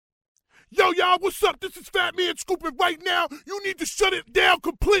Yo, y'all, what's up? This is Fat Man Scoop, and right now, you need to shut it down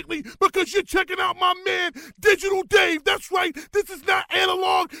completely because you're checking out my man, Digital Dave. That's right. This is not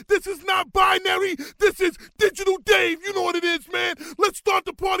analog. This is not binary. This is Digital Dave. You know what it is, man. Let's start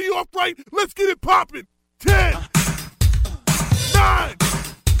the party off right. Let's get it popping. 10, 9,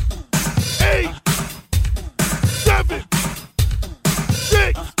 8, 7,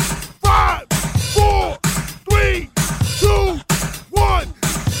 6, 5, 4, 3, 2, 1.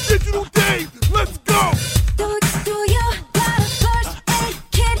 Digital Dave, let's go. Do you got a first aid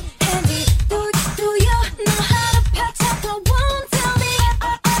kit handy? Do you know how to patch up a wound? Tell me,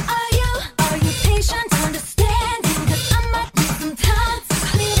 are you patient, understanding? 'Cause I might need some time to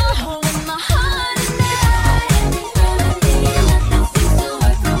clean a hole in my heart tonight. Nothing seems to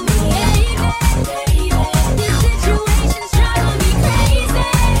work for me, baby. This situation's driving me crazy.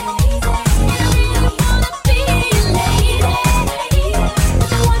 And I really wanna be your lady.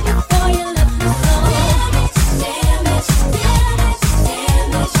 But I want you for your love me so. Damage. I thought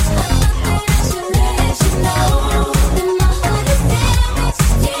that I should let you know that my heart is damaged.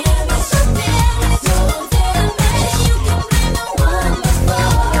 So damaged. You can blame the one before.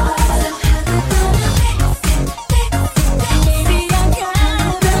 So how's it gonna fix it? Baby, I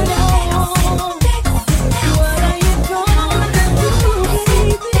gotta know. What are you gonna do?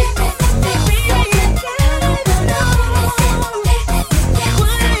 Baby, I gotta know.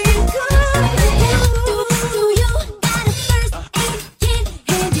 What are you gonna do? Do you got a first aid kit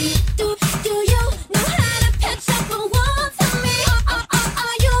handy? Do you know how to patch up a wound? Tell me,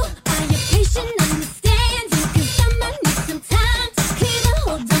 are you patient, understanding? 'Cause I might need some time to clean a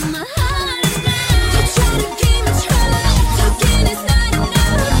hold on my heart tonight. You try to give me trust, talking is not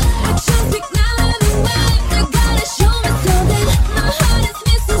enough. Actions speak louder than words. You gotta show me something. My heart is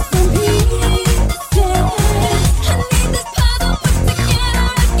missing some pieces. I need this puzzle put together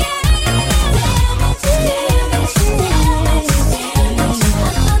again. Damage. I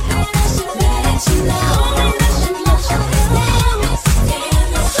thought that I should let you know. Damage. So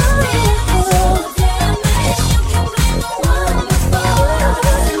damage. You can blame the one before.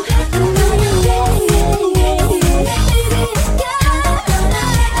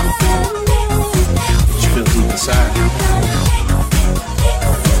 You feel deep inside.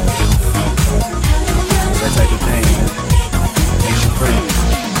 That type of thing makes you pray.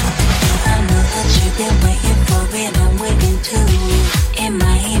 I know that you've been waiting for it, I'm waiting too. In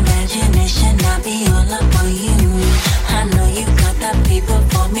my imagination, I'll be all up on you. I know you got that paper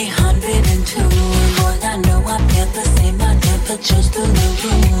for me, 102. Boy, I know I feel the same, my temperature's through the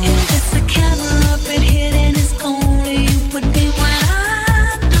roof. If it's a camera up in here, then it's only you would be what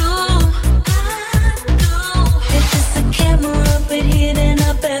I do. If it's a camera up in here, then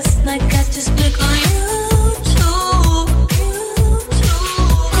I best like I just click on YouTube.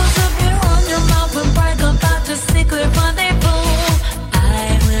 'Cause if you run your mouth and brag about your secret rendezvous,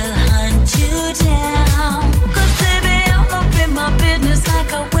 I will hunt you down. 'Cause baby, I'm up in my business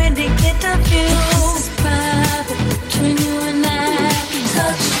like a Wendy interview. This is private between you and I.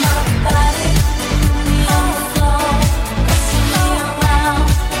 Touch my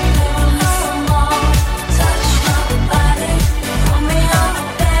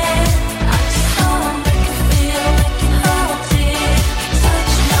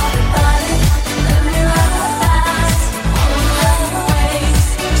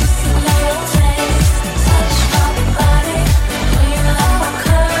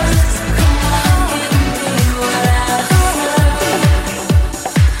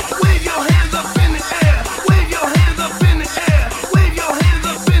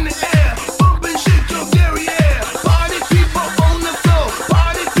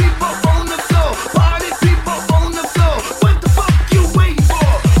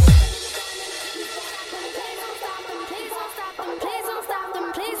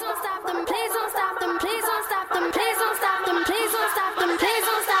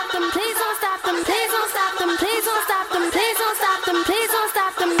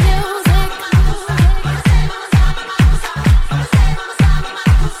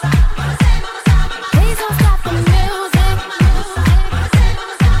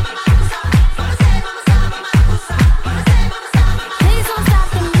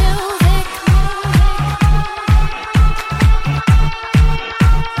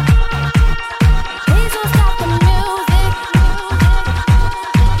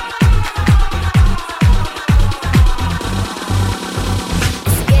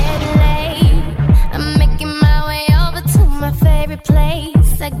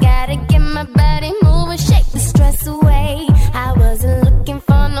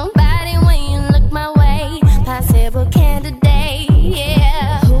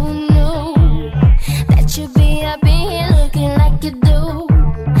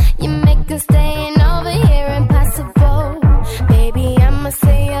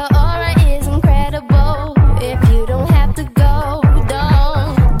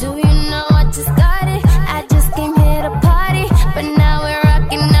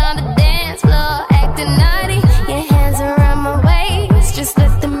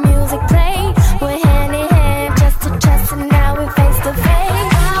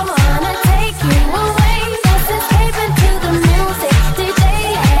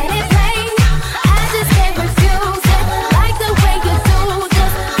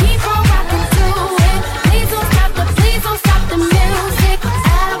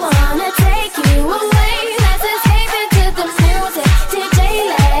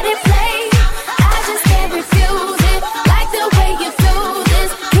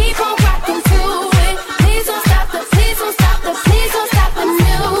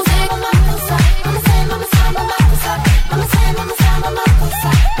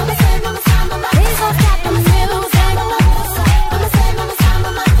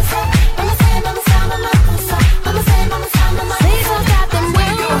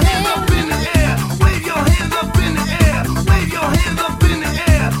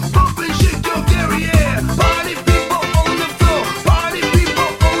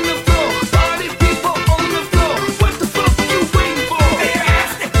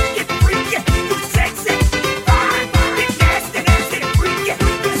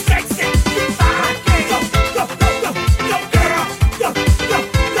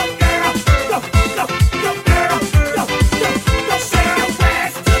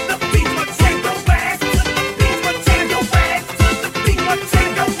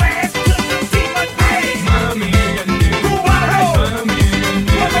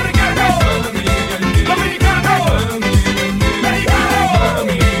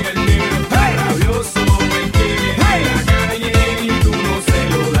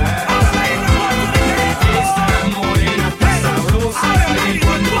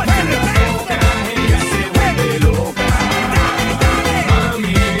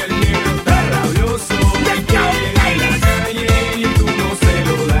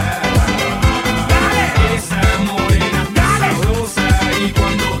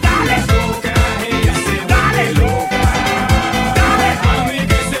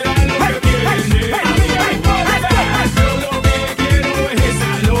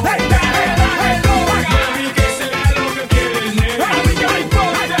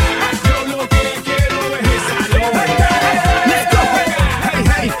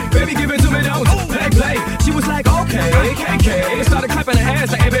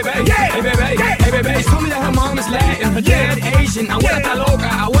Asian. Abuela está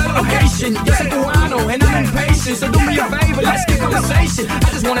loca, abuelo Haitian. Yo soy cubano and I'm impatient, so do me a favor, let's get conversation. I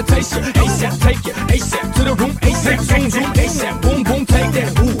just wanna taste you, ASAP, take you, ASAP to the room, ASAP, zoom, zoom, ASAP, boom, boom, take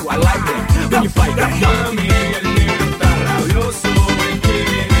that. Ooh, I like that when you fight. Mami, el negro está rabioso, él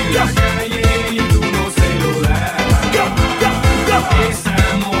quiere en la calle y tú no se lo das. Esa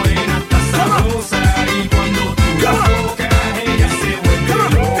morena está sabrosa y cuando tú la tocas ella se vuelve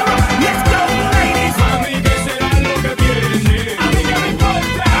loca. Let's go, ladies. Mami, ¿qué será lo que tienes? A mí que me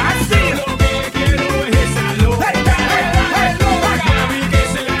importa. Yo lo que quiero es esa loca. Mami, ¿qué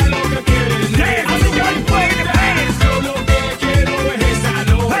será lo que tienes? A mí que me importa. Yo lo que quiero es esa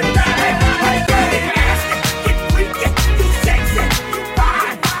loca. Get freaky, you sexy, you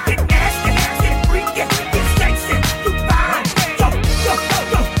fine. Get nasty, get freaky, you sexy, you fine. Go, go, go,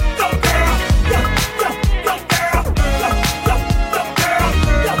 go, go, girl. Go, go, go, girl. Go, go, go, girl.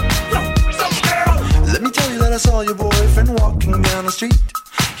 Go, go, go, girl. Let me tell you that I saw your boyfriend walking down the street.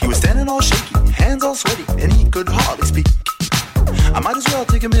 He was standing all shaky, hands all sweaty, and he could hardly speak. I might as well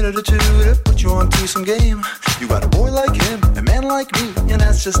take a minute or two to put you onto some game. You got a boy like him, a man like me, and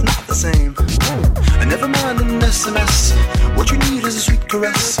that's just not the same. And never mind an SMS, what you need is a sweet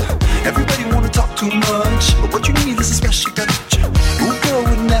caress. Everybody wanna talk too much, but what you need is a special touch. Ooh girl,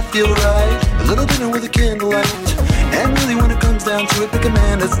 wouldn't that feel right? A little dinner with a candlelight. And really when it comes down to it, pick a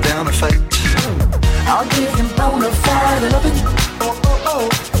man that's down to fight. I'll give him bona fide loving, oh oh oh,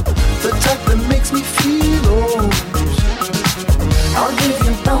 the type that makes me feel old. I'll give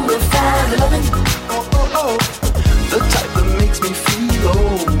him bona fide loving, oh oh oh, the type that makes me feel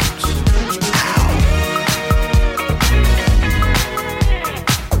old.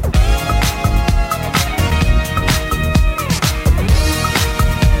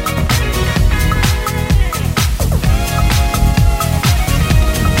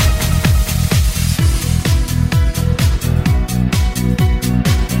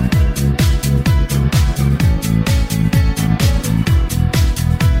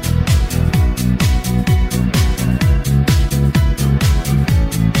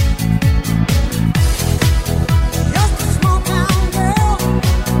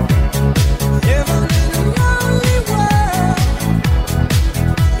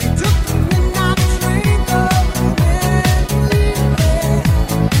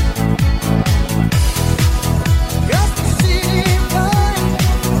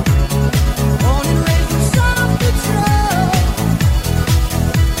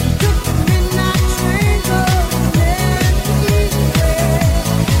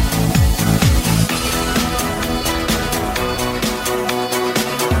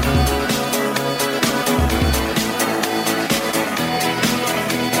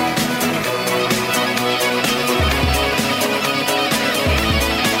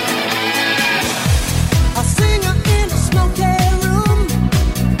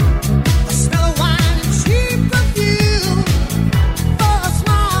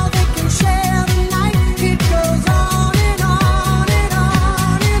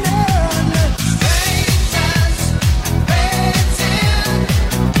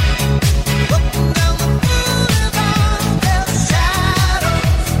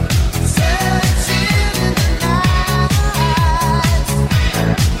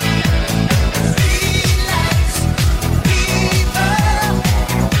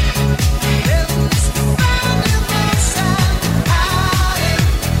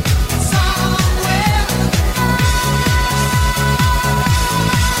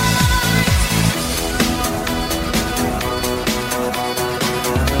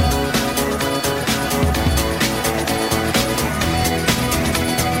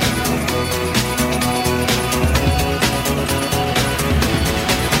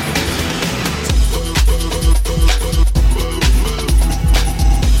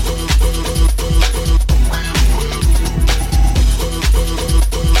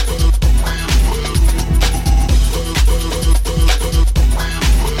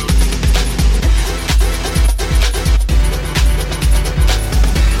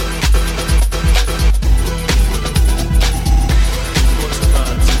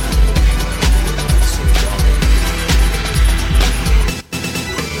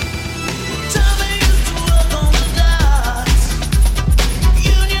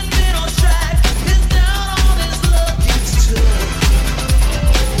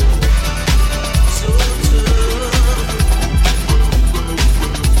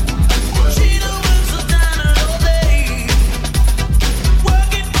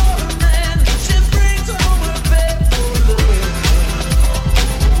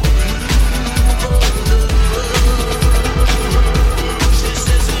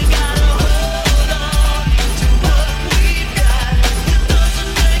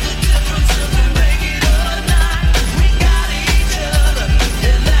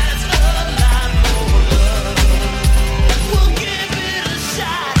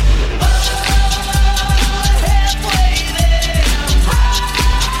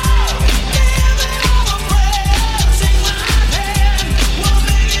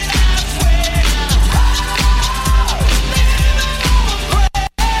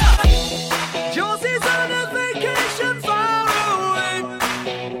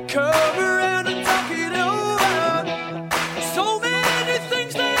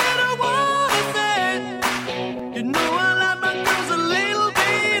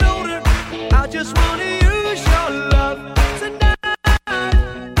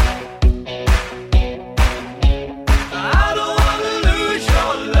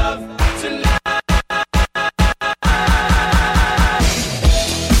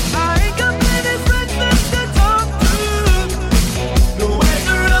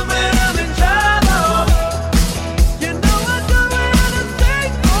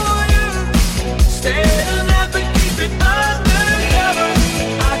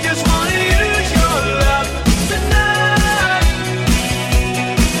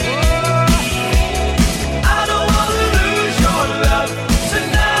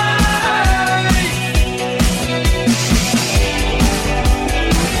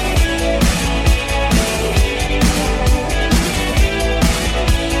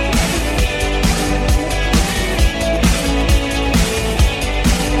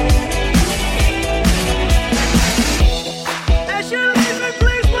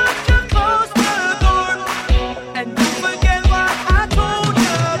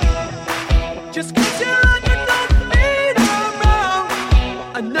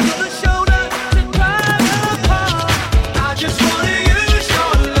 another shoulder to cry upon. I just wanna use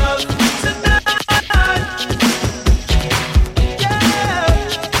your love tonight. Yeah,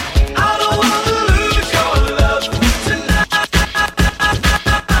 I don't wanna lose your love tonight.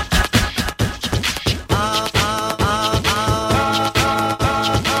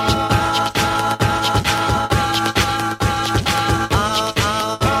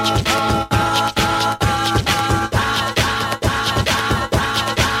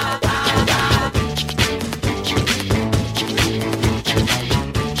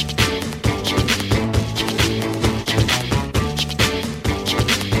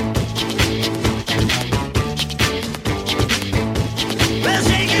 Let's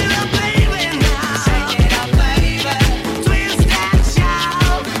shake it up, baby, now. Shake it up, baby. Twist and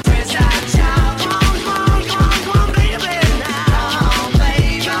shout. Twist and shout. Come on, baby, now.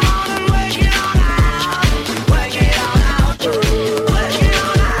 Baby, come on and work it on out. Work it on out. Work it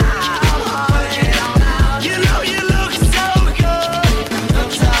on out. Work it on out. You know you look so good.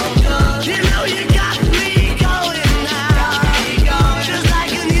 Look so good. You know you got me going now. Just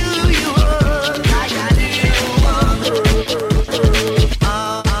like I knew you would. Like I knew you would.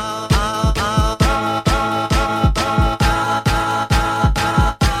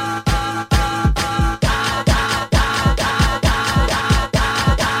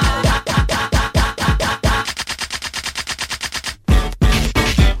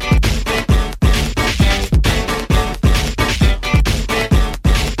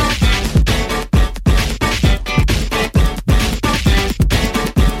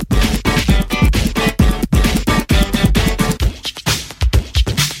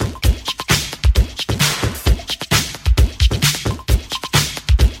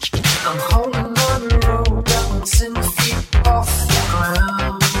 I'm holding on the road, balancing my feet off the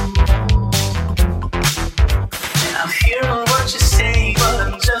ground. And I'm hearing what you say, but I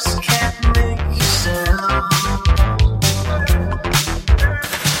just can't make you sound.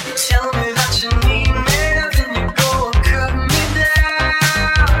 You tell me that you need me, then you go and cut me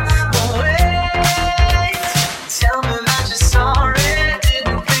down. But wait, tell me that you're sorry,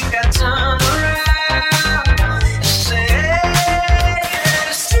 didn't think I'd turn around. You say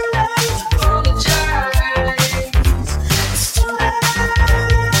it's too late to apologize. It's too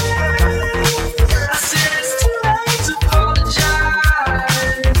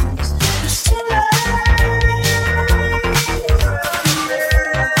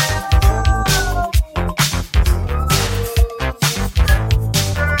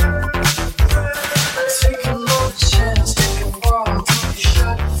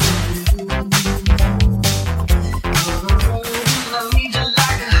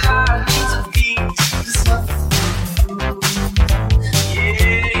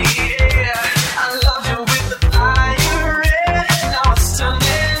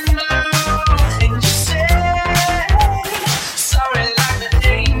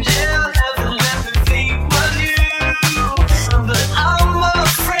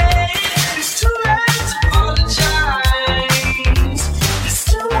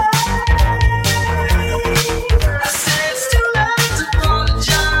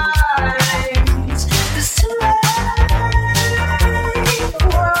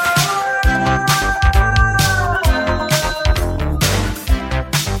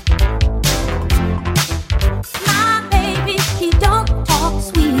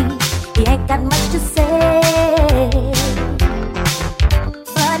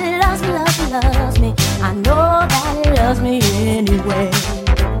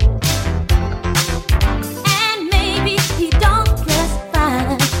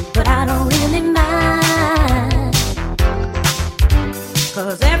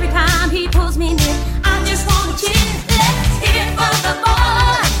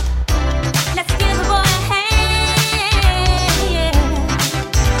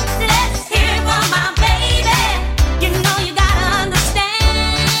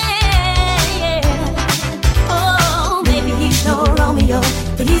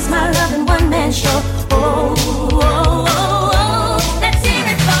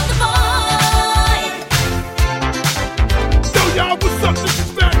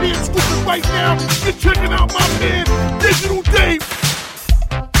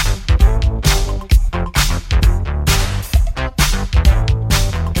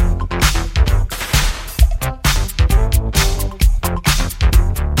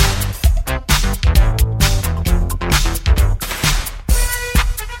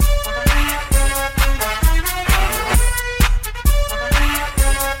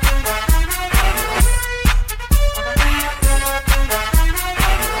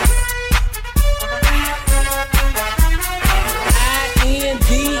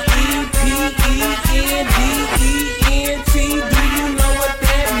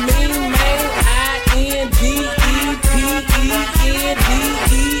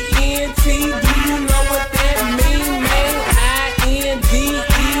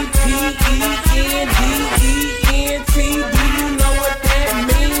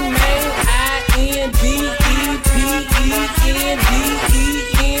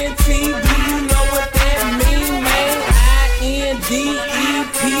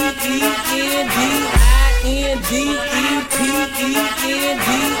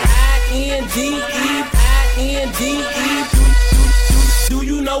Do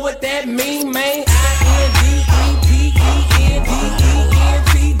you know what that mean, man? I-N-D-E-P-E-N-D-E-N-T.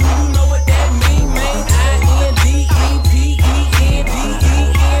 Do you know what that mean, man? I-N-D-E-P-E-N-D-E-N-T.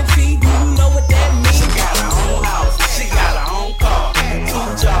 Do you know what that mean? She got her own house, she got her own car. 2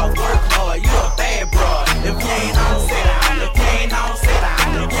 jobs, work hard, you a bad broad. If you ain't on, sit down. If you ain't on, sit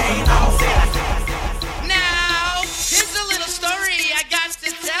down. If you ain't on, sit down. Now, here's a little story I got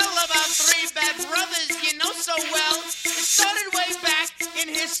to tell about 3 bad brothers you know so well. It started way back in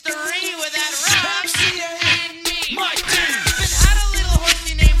history with that Rob and me. Even had a little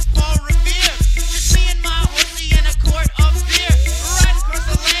horsey named Paul Revere. Just me and my horsey in a quart of beer. Riding across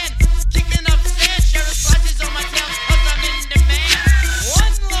the land, kicking up sand. Sheriff flashes on my tail 'cause I'm in demand.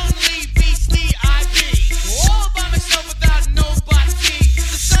 One lonely beastie I be. All by myself without nobody.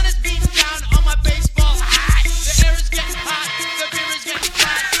 The sun is beating down on my baseball hat. The air is getting hot, the beer is getting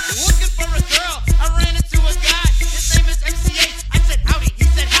flat. Looking for a girl, I ran into a guy. His name is MC8. I said howdy, he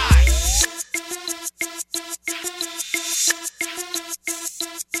said hi.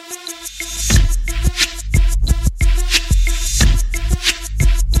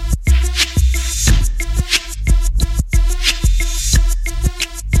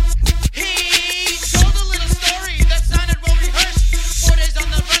 He told a little story that sounded well rehearsed. 4 days on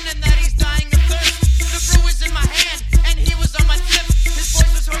the run and that he's dying of thirst. The brew was in my hand and he was on my tip. His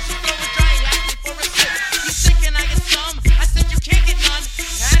voice was hoarse, his throat was dry. He asked me for a sip. He's sick and I get some. I said you can't get none.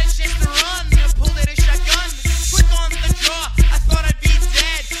 Had a chance to run. I pulled out a shotgun. Quick on the draw. I thought I'd be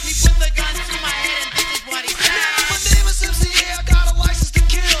dead. He put the gun to my head and this is what he said. My name is MCA, I got a license to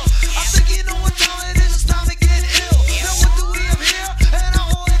kill. I think you know what time it is, it's time to get ill. Now what do we have here? And I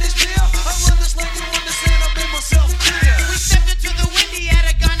all in this beer. I run this like you understand, I made myself clear. We stepped into the wind, he had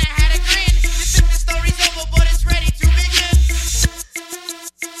a gun and had a grin. You think the story's over, but it's ready to begin.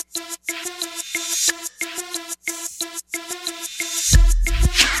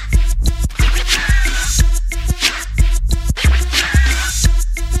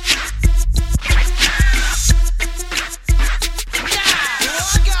 Well,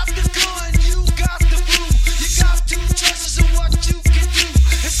 I got the gun, you got the brew. You got 2 choices of what you can do.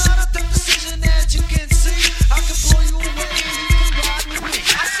 It's not a tough decision that you can see. I can blow you away and you can ride with me.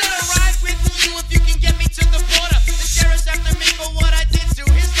 I said I'll ride with you if you can get me to the border. The sheriff's after me for what I did to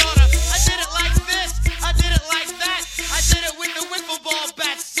his daughter. I did it like this, I did it like that. I did it with the wiffle ball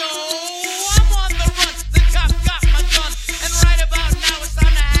bat. So I'm on the run, the cop got my gun. And right about now it's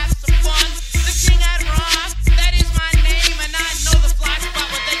time to have some fun. The king had rock, that is my name. And I know the fly spot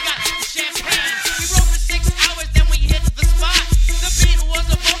where they got the champagne. We rode for 6 hours, then we hit the spot. The beat was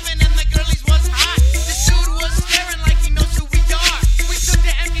a bumpin' and the girlies was hot. This dude was staring like he knows who we are. We took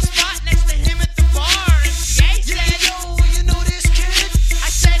the empty spot next to him at the bar. MCA Yeah, said, yo, you know this kid? I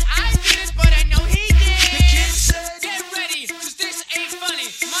said I didn't, but I know he The did. kid said, Get ready, 'cause this ain't funny.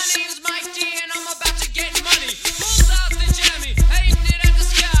 My name's Mike D and I'm about to get money. Pulls out the jammy, aimed it at the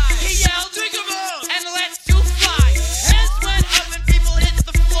sky. He yelled, "Drink 'em all," and let 2 fly. Heads went up and people hit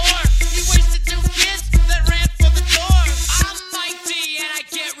the floor. He wasted 2 kids that ran for the door. I'm Mike D and I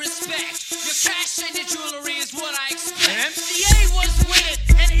get respect. Your cash and your jewelry is what I expect. MCA was with it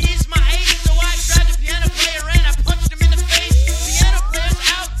and he's my ace, so I grabbed a piano player and I punched him in the face. Piano player's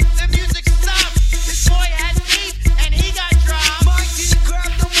out, the music stopped. His boy had beef and he got dropped. Mike D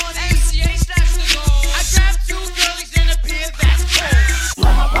grabbed the money. MCA snatched the gold. I grabbed 2 girlies in a beer that's cold.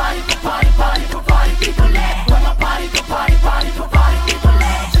 Where my party people at? Where my party people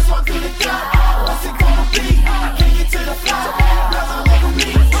at? Just walk through the door. What's it gonna be? I can't get to the floor. Girls all over me.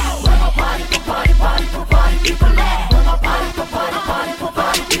 Where my party people at? Where my party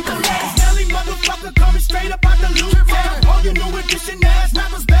people at? Nelly motherfucker coming straight up out the loot town. All you new edition ass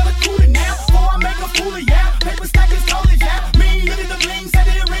rappers better cool it now. Before I make a fool of ya. Paper stack is cold as ya. Mean, look at the bling, set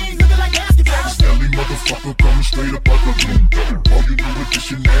the earrings, looking like basketball. Stanley motherfucker coming straight up out the blue. All you new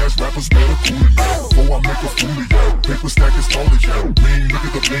edition ass rappers better cool it now. Before I make a fool of ya. Paper stack is tall as ya. Mean, look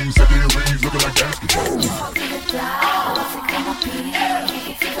at the bling, set the earrings, looking like basketball. Walk through the door, what's it gonna be? Can't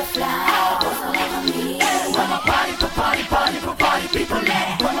get to the fly, girls all over me. Where my party people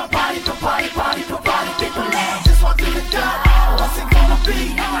at? Where my party people at? Just walk through the door. What's it gonna be?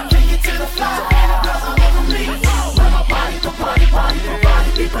 I can't get to the floor. Girls all over me. Where my party people at? Where my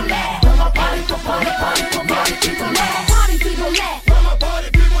party people at? Party people at? Where my party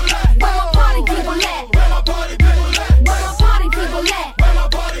people at? Where my party people at? Where my party people at? Where my party people at? Where my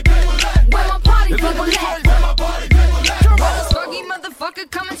party people at? Where my party people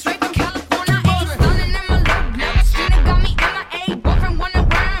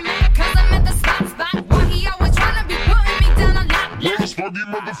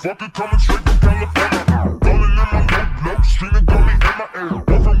fuck it, coming straight from California. Rolling in my low, streaming gummy in my air.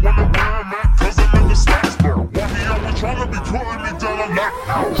 Boyfriend wonder where I'm at, cause I'm in the States bar. Walking out, we tryna be pulling me down a lot.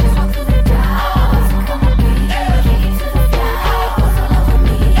 Just walk to the top, so come with me. Take it to the fly, what's the love for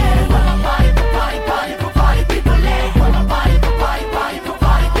me? Where my party people at? Where my party people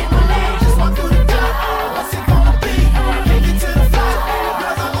at? Just walk to the top, what's it gonna be? Take it to the fly,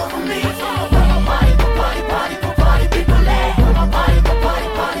 what's the love for me? Where my party people at? Where my party people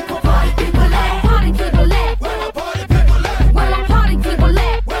at? Party people at? Where my party people at? Where my party people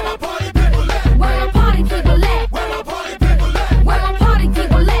at? Where my party people at? Where my party people at? Where my party people at? Where my party people at? Where my party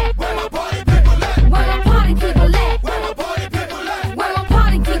people at? Where my party people at? Where my party people at? Where my party people at? Where my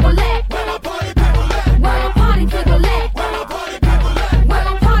party people at? Where my party people at? Where my party people at? Where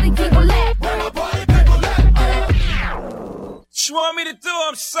my party people at? Where my party people at? What you want me to do?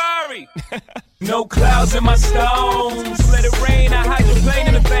 I'm sorry. No clouds in my stones. Let it rain. I hydroplane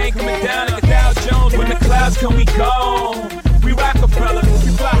in the bank. Coming down like a Dow Jones. When the clouds come, we go. We Rockefeller.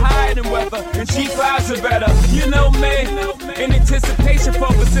 We fly higher than weather. And G5s are better. You know me. In anticipation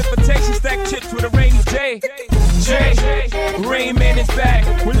for precipitation. Stack chips with a rainy J. Rain Man is back.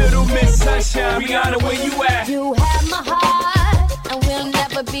 With Little Miss Sunshine. Rihanna, where you at? You have my heart, and we'll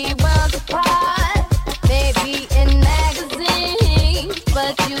never be worlds apart. Maybe in magazines,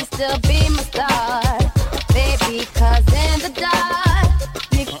 but you still be my star. Baby, 'cause in the dark,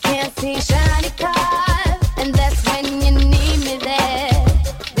 you can't see shiny cars. And that's when you need me there.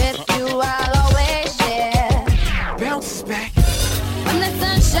 With you, I'll always share. Bounce back. When the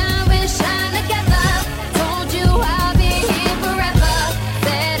sunshine, we shine together. Told you I'll be here forever.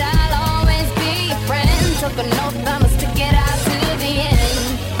 Said I'll always be your friend. Took an oath, I'ma stick it out to the end.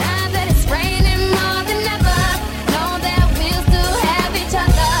 Now that it's raining more than ever, know that we'll still have each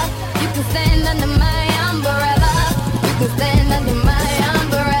other. You can stand under my umbrella. You can stand under my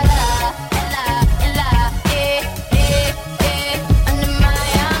umbrella. Ella, Ella, under my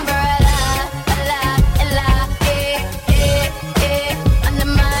umbrella. Ella, Ella, under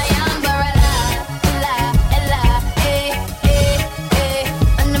my umbrella. Ella, Ella,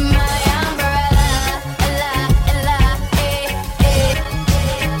 under my umbrella. Ella, Ella,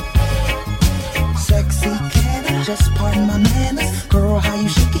 Sexy, can I just pardon my manners? Girl, how you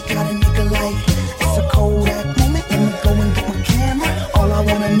shake it, got a nigga like it's a Kodak moment. Let me go and get my camera. All I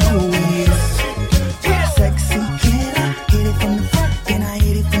wanna know is sexy, can I hit it from the front? Can I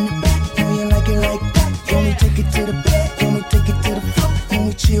hit it from the back? Know you like it like that. Then we take it to the bed, then we take it to the floor. Then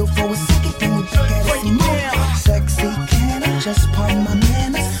we chill for a second, then we back at it some more. Sexy, can I just pardon my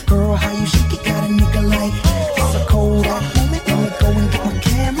manners? Girl, how you shake it, got a nigga like it's a Kodak moment. Let me go and get my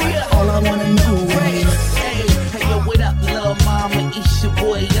camera. All I wanna know is Hey, yo, what up, little mama? It's your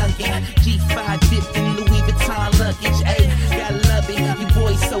boy Youngin. G5 dipped in Louis Vuitton luggage. Hey, gotta love it. You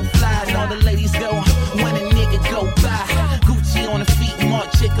boys so fly, and all the ladies go when a nigga go by. Gucci on the feet,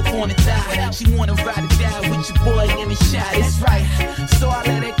 Marc Jacob on the thigh. She wanna ride or die with your boy in the shot. It's right. So I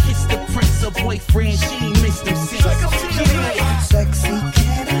let her kiss the prince, her boyfriend. She ain't missed him since. sexy,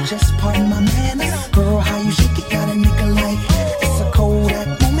 can I just pardon my manners? Girl, how you shake it, got a nigga like it's a Kodak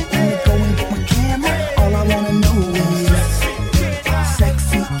moment. Let me go and get my camera. All I wanna know is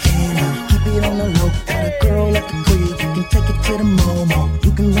sexy, can I keep it on the low? Got a girl at the crib, you can take it to the Momo.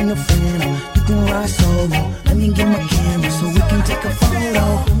 You can bring a friend, you can ride solo. Let me get my camera so we can take a photo.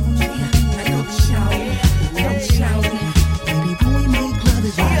 Baby, when we make love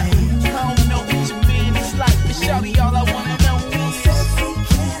is right.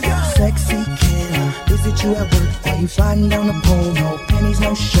 Sexy, can I visit you at work while you sliding down the pole? No panties,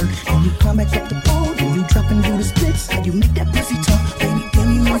 no shirt. And you climb back up the pole, and you drop and do the splits. How you make that pussy talk, baby? Tell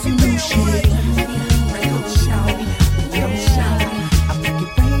me what's some new shit. I make it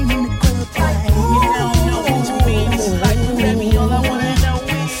rain in the club, like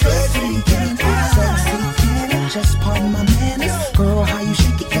sexy, can I just pardon my manners? Girl, how you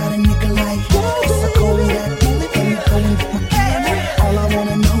shake it, got a nigga like it's a Kodak moment. Let me go and get my camera. All I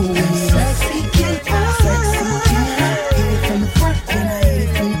wanna know is sexy, can I hit it from the front? Can I hit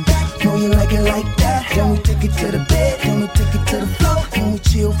it from the back? Know you like it like that. Then we take it to the bed, then we take it to the floor. Then we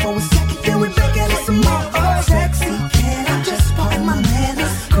chill for a second, then we back at it some more. Sexy, can I just pardon my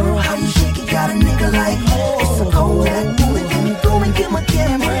manners? Girl, how you shake it, got a nigga like it's a Kodak moment. Let me go and get my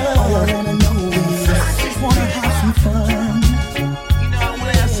camera. All I wanna know is I just wanna have some fun.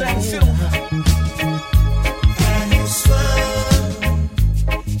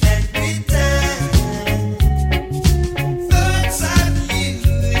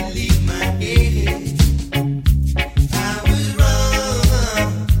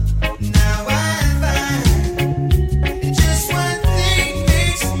 Just one thing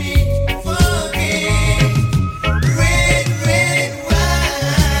makes me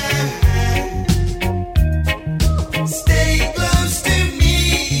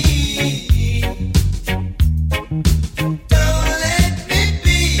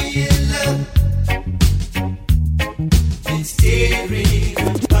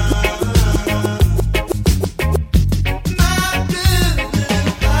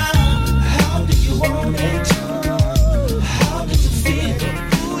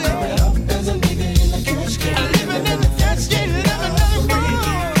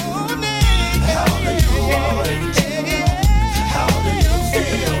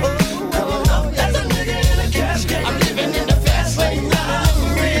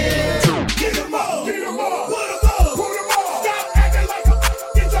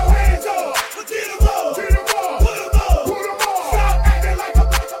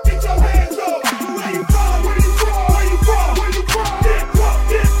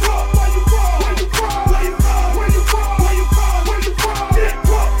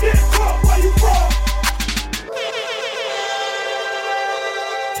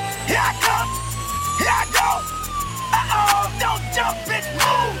Here I come. Here I go. Uh-oh, don't jump, bitch,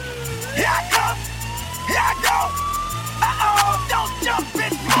 move. Here I come. Here I go. Uh-oh, don't jump,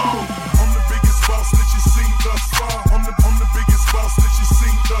 bitch, move. I'm the biggest boss that you've seen thus far. I'm the biggest boss that you've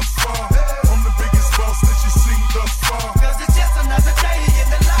seen thus far. I'm the biggest boss that you've seen thus far. Cause it's just another day in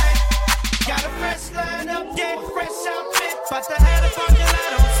the life. Got a fresh line up, yeah, fresh outfit. But the head of on your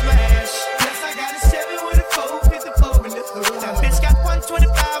line on smash. Yes, I got a 7 with a 4, hit the 4 in the hood. That bitch got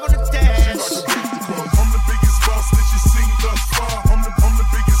 125 on the dash. I'm the biggest boss that you've seen thus far. I'm the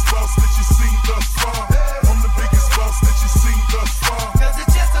biggest boss that you've seen thus far. I'm the biggest boss that you've seen thus far. Cause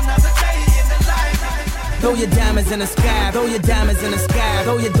it's just another day in the life. Throw your diamonds in the sky, throw your diamonds in the sky,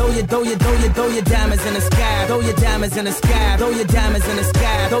 throw your diamonds in the sky, throw your diamonds in the sky, throw your diamonds in the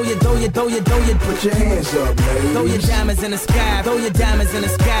sky, throw your Put your hands up, ladies. throw your diamonds in the sky, throw your diamonds in the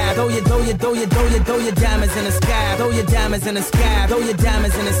sky, throw your diamonds in the sky, throw your diamonds in the sky, throw your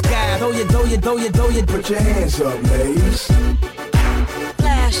diamonds in the sky, throw your Put your hands up, ladies.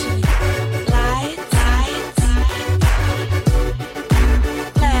 Flashing lights, flashing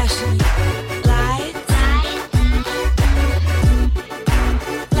lights,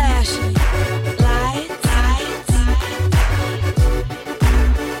 flashing lights,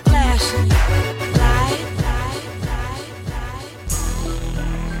 flashing lights.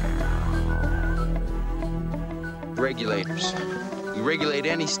 Regulators. We regulate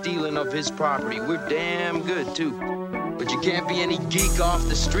any stealing of his property. We're damn good, too. But you can't be any geek off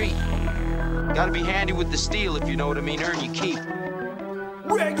the street. Gotta be handy with the steel, if you know what I mean. Earn your keep.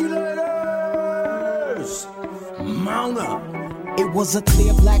 Regulators, mount up. It was a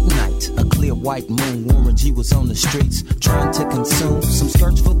clear black night, a clear white moon. Warren G was on the streets, trying to consume some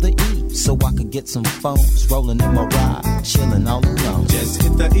skirts for the E, so I could get some phones. Rolling in my ride, chilling all alone. Just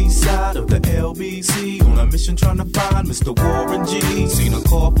hit the east side of the LBC on a mission trying to find Mr. Warren G. Seen a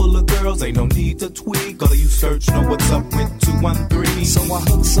car full of girls, ain't no need to tweak. All of you search know what's up with 213. So I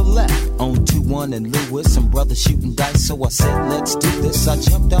hooked a left on 21 and Lewis. Some brothers shooting dice, so I said, let's do this. I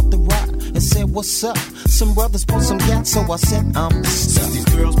jumped out the ride and said, what's up? Some brothers pulled some gas, so I said, I'm stuck. These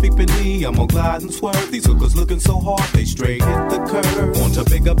girls peeping me, I'm gonna glide and swerve. These hookers looking so hard, they straight hit the curve. Want to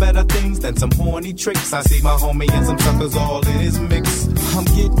bigger, better things than some horny tricks. I see my homie and some suckers all in his mix. I'm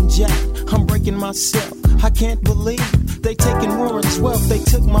getting jacked, I'm breaking myself. I can't believe they taking Warren's wealth. They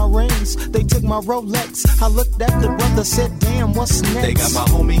took my rings, they took my Rolex. I looked at the brother, said, damn, what's next? They got my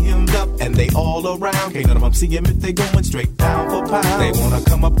homie hemmed up and they all around. Can't none of them see him if they going straight down for pound. They wanna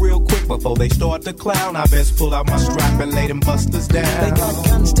come up real quick before they start to clown. I best pull out my strap and lay them busters down. They got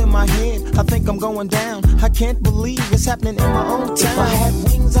guns to my head, I think I'm going down. I can't believe it's happening in my own town. If I had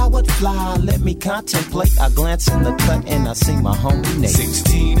wings, I would fly, let me contemplate. I glance in the cut and I see my homie Nate.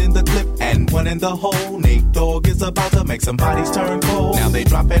 16 in the clip and 1 in the hole. Nate Dogg is about to make some bodies turn cold. Now they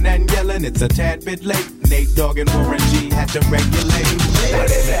dropping and yelling, it's a tad bit late. Nate Dogg and Warren G had to regulate. What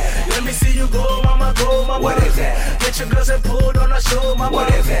is that? Let me see you go, mama, go, mama. What is that? Get your girls and pull on the show, mama.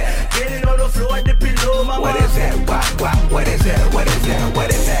 What is that? Get it on the floor at the pillow, mama. What is that? What is that? What is that? What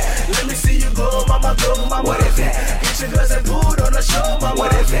is that? Let me see you go, mama, go, mama. What is that? Get your girls and pull on the show, mama.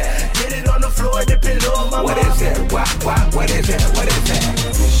 What is that? Get it on the floor at the pillow, mama. What is that? What is that? What is that?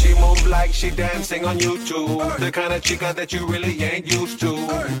 She move like she dancing on YouTube. The kind of chica that you really ain't used to.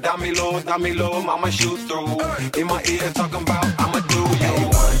 Dame low, mama shoot through. In my ear talking about I'ma do you.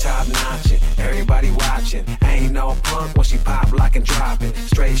 One top notching, everybody watching. Ain't no punk when she pop, lock and drop it.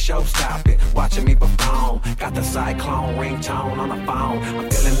 Straight show stopping, watching me perform. Got the cyclone ringtone on the phone. I'm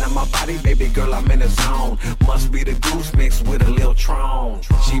feeling that my body, baby girl, I'm in the zone. Must be the goose mixed with a little Tron.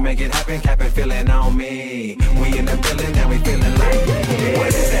 She make it happen, Cap'n feeling on me. We in the building and we feeling like what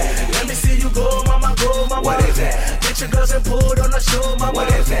is that? Let me see you go, mama, go, mama. What is that? Get your girls and pull on the show, mama.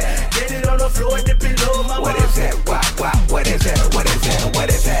 What is that? Get it on the floor at the pillow, mama. What is that? What is that? What is that? What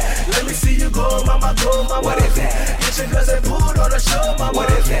is that? Let me see you go, mama, go, mama. What is that? Get your girls and pull on the show, mama.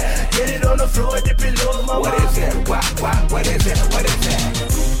 What is that? Get it on the floor at the pillow, mama. What is that? What is that? What is that?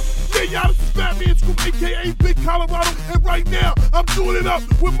 Yeah, y'all, this is Fat Man Scoop, a.k.a. Big Colorado, and right now, I'm doing it up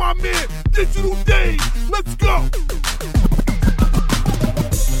with my man, Digital Dave. Let's go!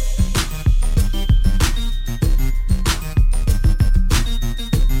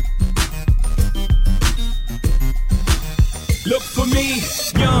 Look for me,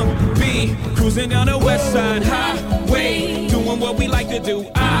 young B, cruising down the west side high. wait, doing what we like to do.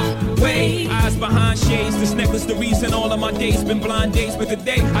 I wait, eyes behind shades. This necklace, the reason all of my days been blind dates. But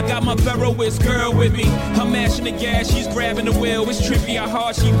today, I got my Ferroist girl with me. I'm mashing the gas, she's grabbing the wheel. It's trippy how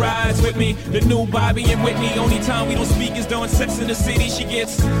hard she rides with me. The new Bobby and Whitney. Only time we don't speak is during Sex in the City. She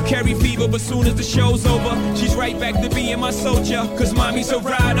gets carry fever, but soon as the show's over, she's right back to being my soldier. Cause mommy's a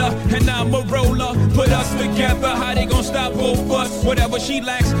rider, and I'm a roller. Put us together, how they gon' stop both of us? Whatever she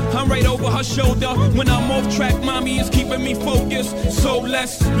lacks, I'm right over her shoulder. When I'm off track, mommy is keeping me focused. So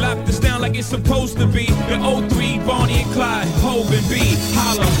let's lock this down like it's supposed to be. The 03, Bonnie and Clyde, Hov and B.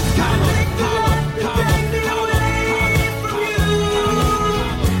 Holla, holla, holla, holla.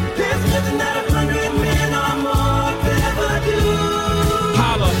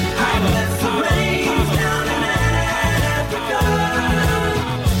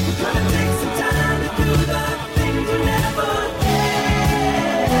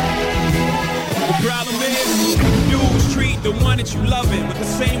 The one that you loving with the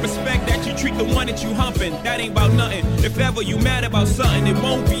same respect that you treat the one that you humping. That ain't about nothing. If ever you mad about something, it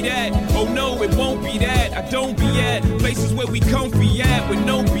won't be that. Oh no, it won't be that. I don't be at places where we comfy at with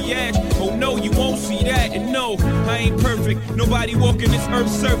no biatch. Oh no, you won't see that. And no, I ain't perfect. Nobody walking this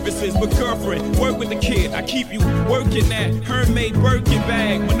earth's surfaces. But girlfriend, work with the kid. I keep you working that Hermès Birkin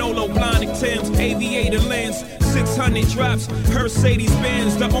bag, Manolo Blahnik Tim's, aviator lens, 600 drops, Mercedes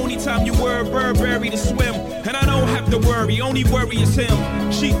Benz. The only time you wear a Burberry to swim, and I don't have to worry. Only worry is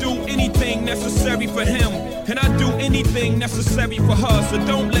him. She do anything necessary for him, and I do anything necessary for her. So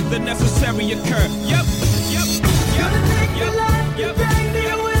don't let the necessary occur. Yep, yep, yep, yep, yep.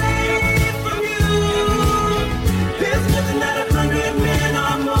 There's nothing that 100 men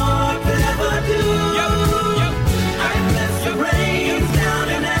or more could ever do. I bless the rains down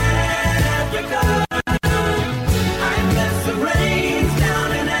in Africa. I bless the rains down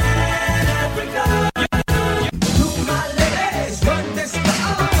in Africa. To my ladies, run this to my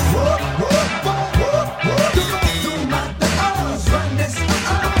dogs, run this to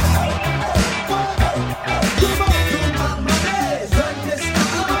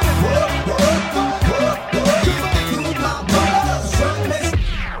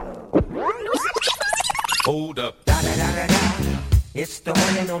Hold up. Da da da da da. It's the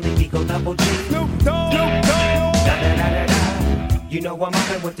one and only Eagle Double G. Snoop Dogg. Da da da da da. You know I'm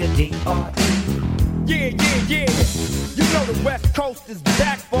mobbing with the D.R.E. Yeah, yeah, yeah. You know the West Coast is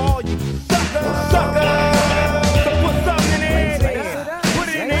back for all you suckers. So put something in there. Put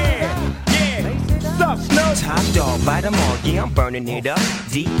it in there. Yeah. Sup, Snoop? Top dog, bite them all, yeah, I'm burning it up.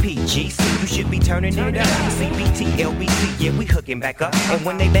 DPGC, you should be turning it up. CBT, LBC, yeah, we hooking back up. And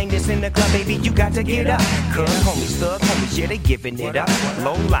when they bang this in the club, baby, you got to get up. Cuz homies, thug homies, yeah, they giving it up.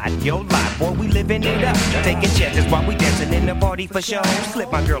 Low life, yo life, boy, we living it up. Taking chances while we dancing in the party for show. Slip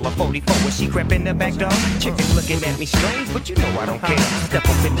my girl a 44 when she crept in the back door. Chickens looking at me strange, but you know I don't care. Step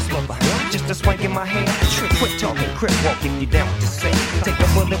up in the smoker, just a swank in my hand. Trick, quit talking, crip walk if you down with the same. Take a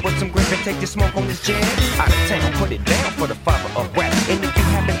bullet with some grip and take the smoke on this jam. Out of town, put it down for the father of rap. And if you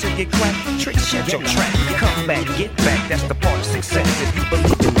happen to get cracked, trick, shut your trap. Come back, get back, that's the part of success. If you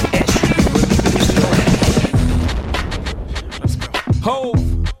believe in the ass, you believe in your story. Let's go. Hov.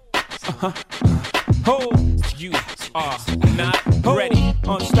 Hov. You are not ready.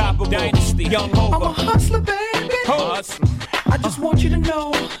 Unstoppable dynasty. Young Hov. I'm a hustler, baby. Hustler. I just want you to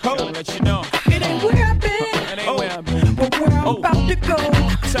know. Gotta let you know. It ain't where I've been. It ain't where I've been. But where I'm about to go.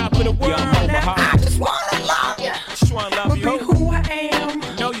 Top of the world. Now, I just wanna love you. Just wanna love you. Be who I am.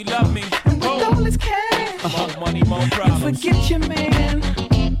 Know you love me. And with all this cash. More money, more problems. Forget your man.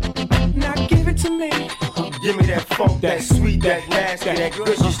 Now give it to me. Give me that funk, that sweet, that nasty, that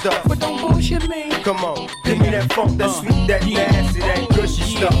gushy stuff. But don't bullshit me. Come on, give me that funk, that sweet, that nasty, that gushy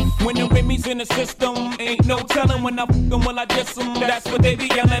stuff. When the Remy's in the system, ain't no telling when I fuck them, will I diss them. That's what they be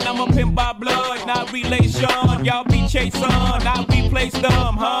yelling. I'm a pimp by blood, not relation. Y'all be chasing, I replace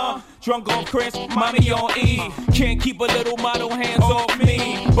them, huh? Drunk on Chris, mommy on E. Can't keep a little model hands off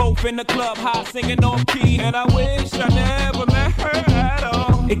me. Both in the club, high singing off key. And I wish I never met her at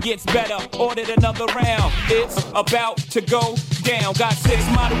all. It gets better, ordered another round. It's about to go down. Got 6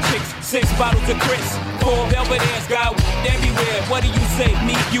 model chicks, 6 bottles of Chris. 4 velvet ass got everywhere. What do you say?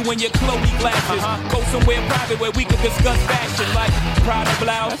 Me, you, and your Chloe glasses. Go somewhere private where we can discuss fashion. Like Prada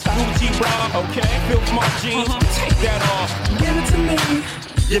blouse, Gucci bra, okay? Phil Mark jeans, take that off. Give it to me.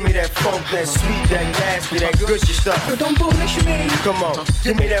 Give me that funk, that sweet, that nasty, that gushy stuff. But don't bullshit me. Come on,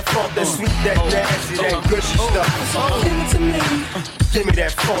 give me that funk, that sweet, that nasty, that gushy stuff. Give it to me. Give me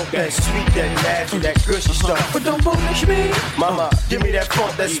that funk, that sweet, that nasty, that gushy stuff. But don't bullshit me. Mama, give me that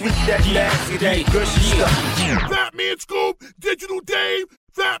funk, that sweet, that nasty, that gushy stuff. Fat Man Scoop, Digital Dave.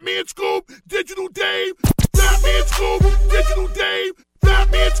 Fat Man Scoop, Digital Dave. Batman Scoop, Digital Dave.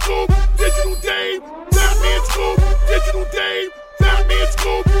 Batman Scoop, Digital Dave. Batman Scoop, Digital Dave. Batman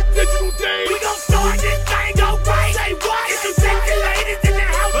Scoop, Digital Dave. We gon' start this thing alright. Say what? It's some sexy ladies in the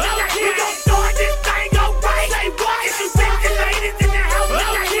house. We gon' start this thing alright. Say what? It's some sexy ladies in the house.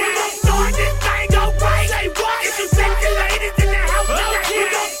 We gon' start this thing alright. Say what? It's some sexy ladies in the house. We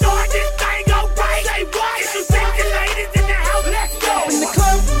gon' start this thing alright. Say what? It's some sexy ladies in the house. Let's go. In the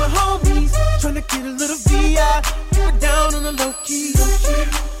club with my homies, tryna get a little VI. Keep it down on the low key.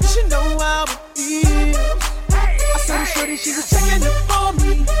 You should know how it feels. I saw the shorty, she was checking up for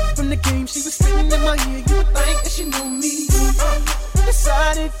me. From the game, she was spitting in my ear. You would think that she knew me.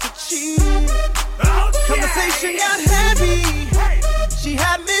 Decided to cheat. Conversation got heavy. She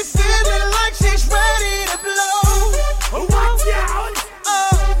had me feeling like she's ready to blow. Watch out.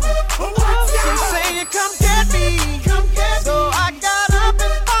 She's saying, come get me. So I got up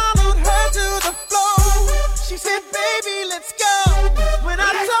and followed her to the floor. She said, baby, let's go. When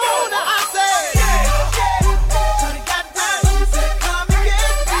I told her, I said, Shawty got down, she said, come and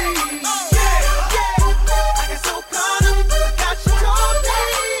get me. I got so caught up, forgot she told me.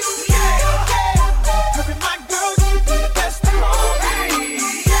 Her and my girl, she be the best of me.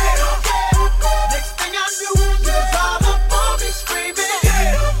 Next thing I knew, she was all up on me screaming.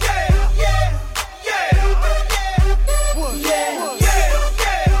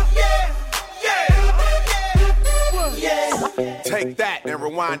 Take that and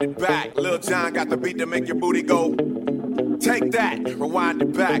rewind it back. Lil Jon got the beat to make your booty go. Take that, rewind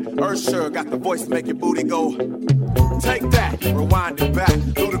it back. Usher got the voice to make your booty go. Take that, rewind it back.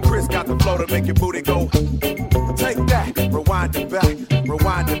 Ludacris got the flow to make your booty go. Take that, rewind it back.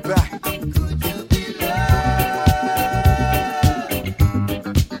 Rewind it back.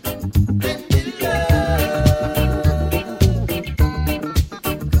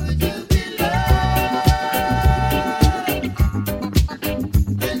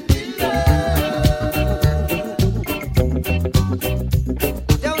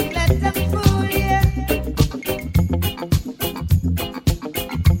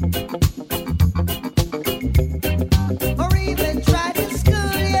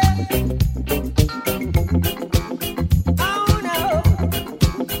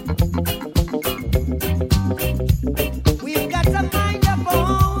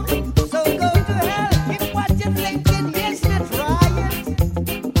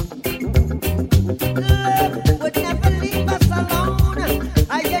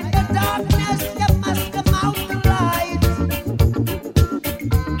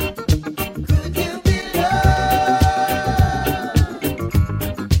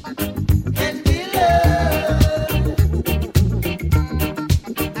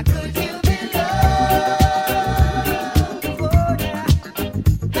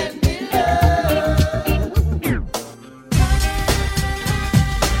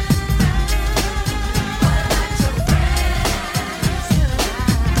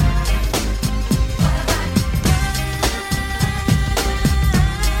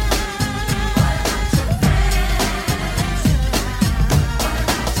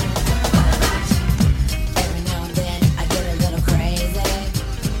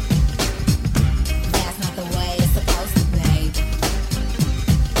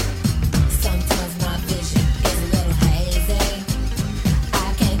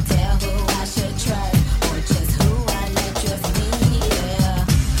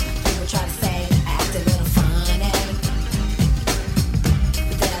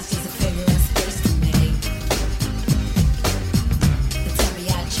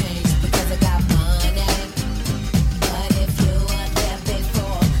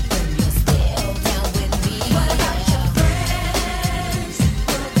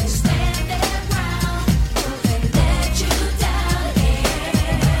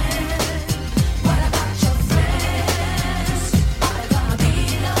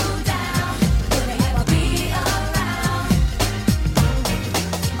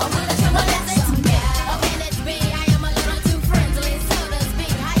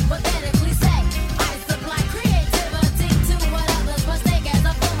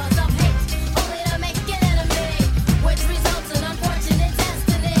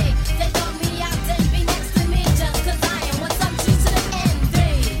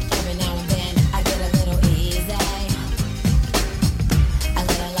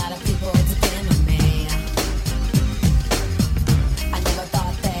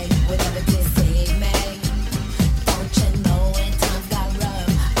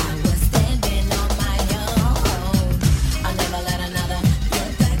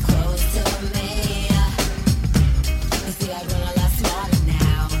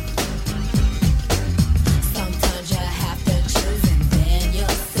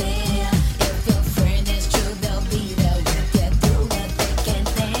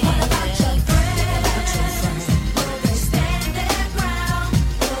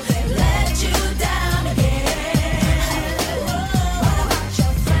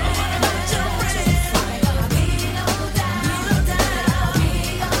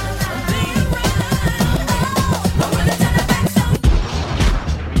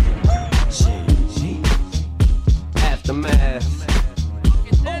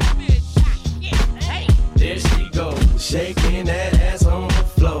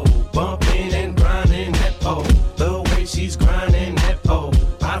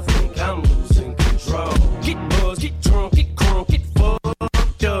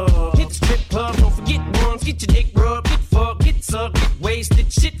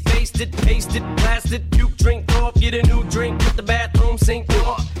 wasted, pasted, blasted, puke, drink, throw up, get a new drink, hit the bathroom, sink,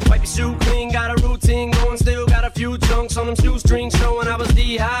 door. Wipe your shoe clean, got a routine going, still got a few chunks on them shoestrings showing I was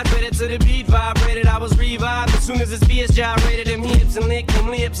dehydrated to the beat vibrated. I was revived as soon as this BS gyrated them hips and licked them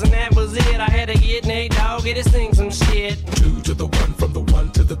lips, and that was it. I had to get Nate Dogg, get his thing some shit. 2 to the 1, from the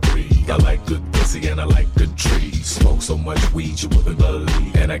 1 to the 3. I like good pussy and I like good trees. Smoke so much weed you wouldn't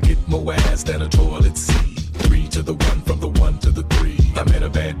believe, and I get more ass than a toilet seat. 3 to the 1, from the 1 to the 3. I met a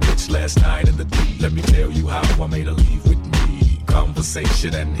bad bitch last night in the D. Let me tell you how I made her leave with me.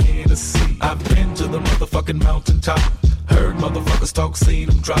 Conversation and Hennessy. I've been to the motherfucking mountaintop. Heard motherfuckers talk, seen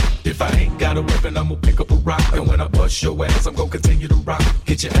them drop. If I ain't got a weapon, I'ma pick up a rock. And when I bust your ass, I'm gonna continue to rock.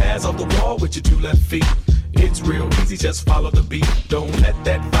 Hit your ass off the wall with your 2 left feet. It's real easy, just follow the beat. Don't let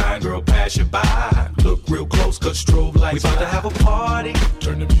that fine girl pass you by. Look real close, cause strobe lights. We about to have a party.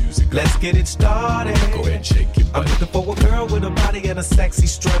 Turn the music up. Let's get it started. Go ahead and shake it. I'm looking for a girl with a body and a sexy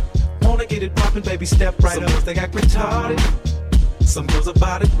strut. Wanna get it poppin', baby, step right up. Some girls, they act retarded. Some girls are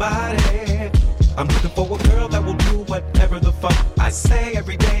body. I'm looking for a girl that will do whatever the fuck I say.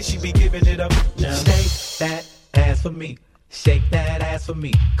 Every day she be giving it up. Yeah. Shake that ass for me. Shake that ass for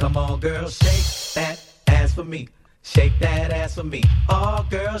me. Come on, girl, shake that ass for me. Shake that ass for me. Oh,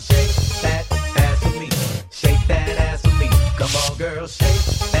 girl, shake that ass for me. Shake that ass for me. Come on, girl,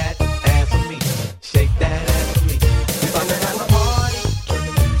 shake that ass for me. Shake that ass for me. We about to have a party. Turn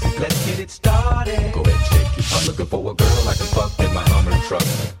the music. Let's get it started. Go ahead and shake it. I'm looking for a girl I can fuck in my Hummer truck.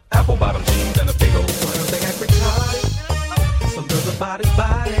 Apple bottom jeans and a big old smile. They act retarded. Some girls are body.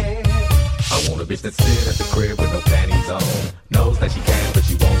 I want a bitch that sit at the crib with no panties on. Knows that she can, but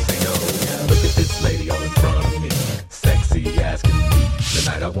she won't say no. Look at this lady all in front of me. Sexy asking me.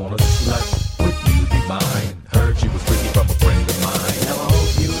 Tonight I want a slut. Would you be mine? Heard you was freaky from a friend of mine. Now I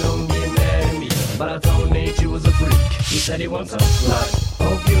hope you don't get mad at me, but I told Nate you was a freak. He said he wants a slut.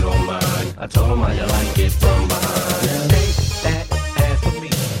 Hope you don't mind. I told him how you like it from behind. Shake that ass for me.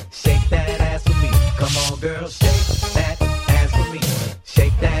 Shake that ass for me. Come on, girl, shake that ass for me.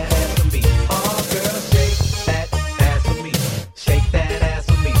 Shake that ass for me. Oh, girl, shake that ass for me. Shake that ass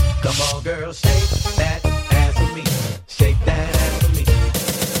for me. Come on, girl, shake that ass for me. Shake that ass for me.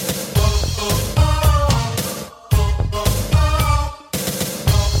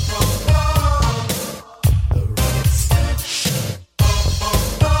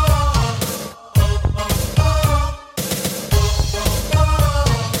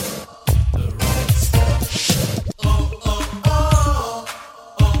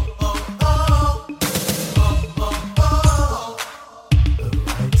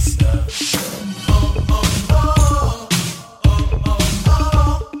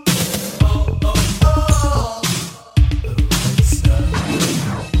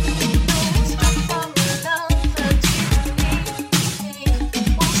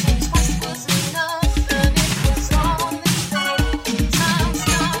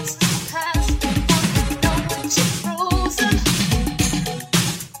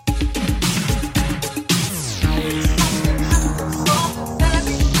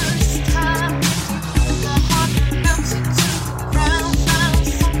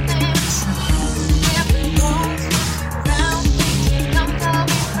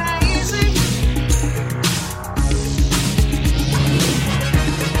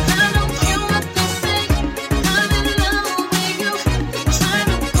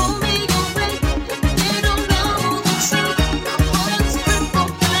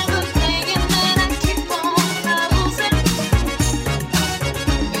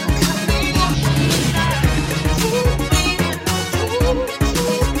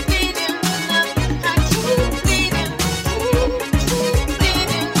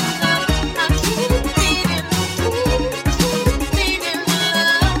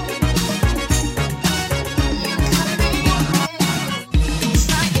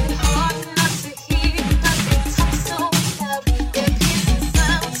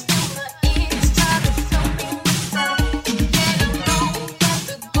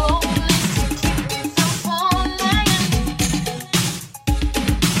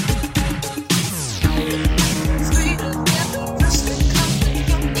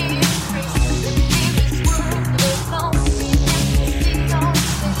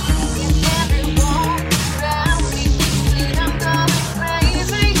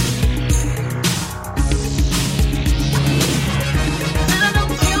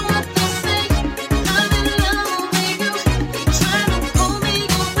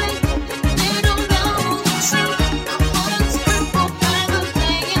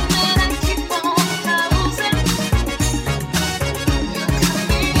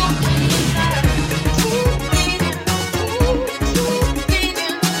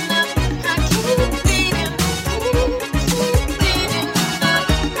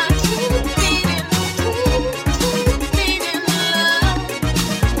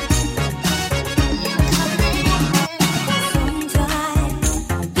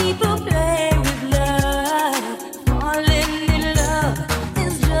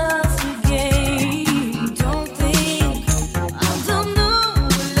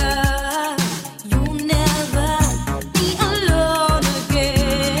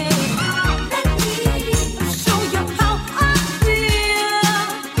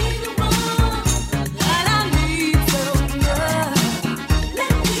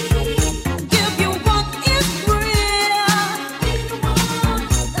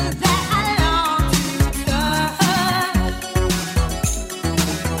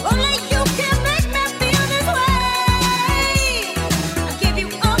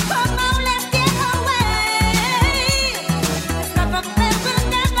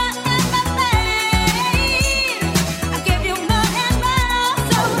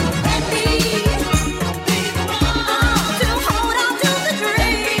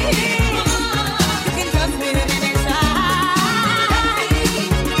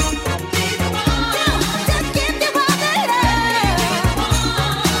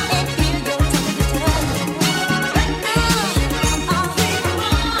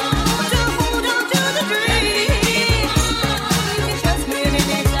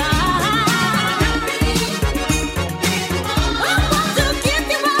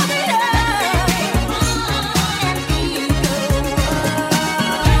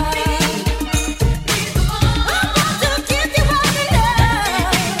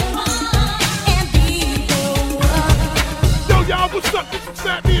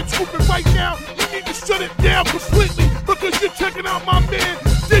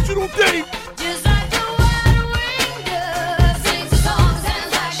 Digital Dave. Just like the water wing does, sings a song,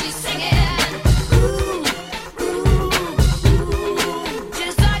 sounds like she's singing. Ooh, ooh, ooh.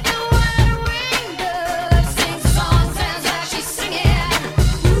 Just like the water wing does, sings a song, sounds like she's singing.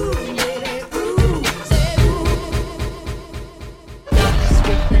 Ooh, baby, ooh, say ooh. Ladies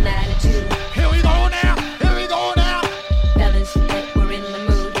with an attitude. Here we go now. Here we go now. Fellas that were in the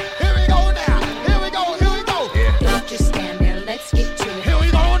mood. Here we go now. Here we go. Here we go. Don't just stand there, let's get to it. Here we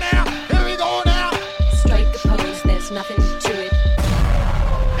go now. Here we go now. Strike a pose, there's nothing to it.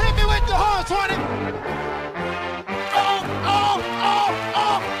 Hit me with the horse, honey. Oh, oh, oh,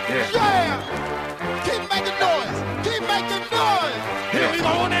 oh. Yeah. Keep making noise. Keep making noise. Here we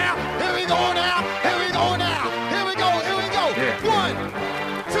go now. Here we go now. Here we go now. Here we go. Here we go. 1,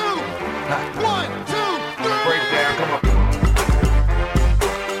 2, 1, 2, 3. Break it down, come on.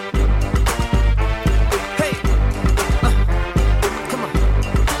 Hey, come on,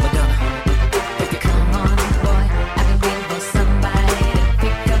 Madonna. Come on, boy, I've been waiting for somebody to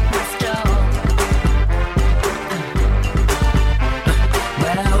pick up my straw.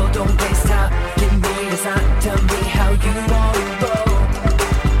 Well, don't waste time. Give me a sign. Tell me how you want to roll.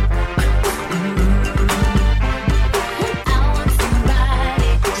 I want somebody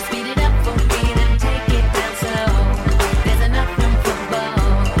to speed it up for me, then take it down slow. There's enough room for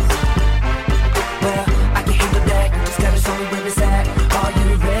both. Well, I can handle that. You just gotta show me where it's at. Are you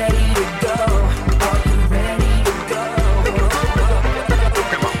ready to go? Are you ready to go?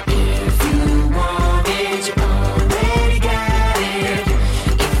 If you want it, you already got it.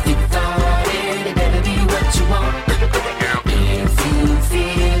 If you thought it, it better be what you want. If you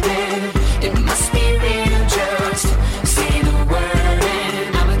feel it, it must be real. Just say the word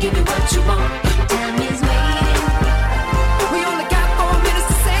and I'ma give you what you want. Time is waiting, We only got 4 minutes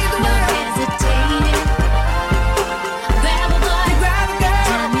to say the no word. hesitating. Grab a boy, Grab a girl.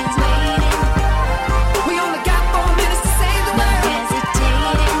 time is waiting, We only got 4 minutes to say the no word.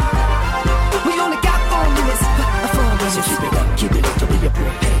 hesitating. We only got 4 minutes. 4 minutes. So keep it up, don't be a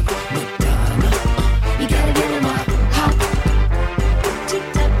break. Hey, Madonna, You gotta get him up, hop. Tick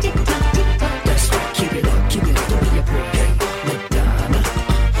tock, tick tock, tick tock. that's right. Keep it up, don't be a break. Hey, Madonna,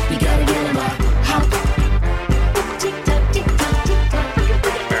 You gotta get him up, hop. Tick tock, tick tock, tick tock.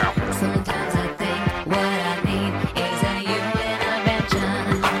 Sometimes I think what I need is a you intervention.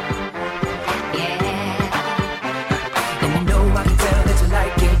 Yeah. and you know I can tell that you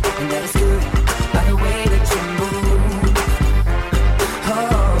like it, and that it's good by the way that you move.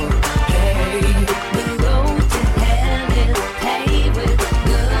 Oh, hey, The road to hell is paved with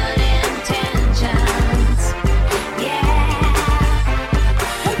good intentions. Yeah.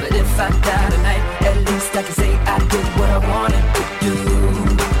 but if I die tonight, at least I can say I did what I wanted to do.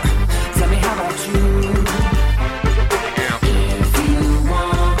 Tell me how about you? If you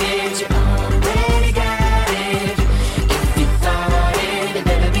want it, you already got it. If you thought it, it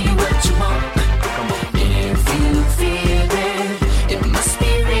better be what you want. If you feel it, it must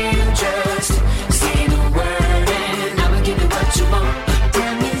be real. Just say the word and I'ma give you what you want.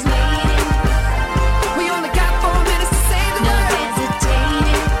 Time is waiting, We only got 4 minutes to say the no word.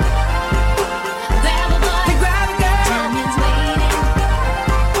 hesitating. Grab a boy, Hey, grab a girl. time is waiting,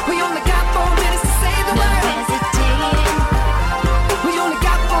 We only got 4 minutes to say the no word. hesitating. We only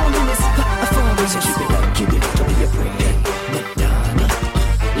got 4 minutes. 4 minutes. So keep it up, don't be a break. Hey, Madonna,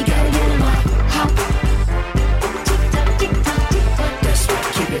 You gotta get him up, hop. Tick tock, tick tock, tick tock. that's right.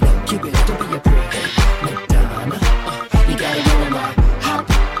 Keep it up, don't be a break. Hey, Madonna, You gotta get him up, hop.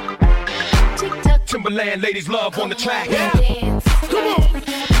 Tick tock, Timberland, ladies love on the track. dance. Come on.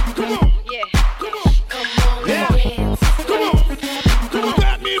 Come on. Yeah. Come on. Come on, dance. Come on. Come on.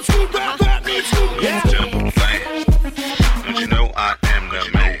 Batman school. Batman school. Yeah. Don't you know I am the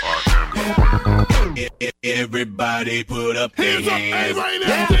man? Everybody put up their Hands up, hey, hands. right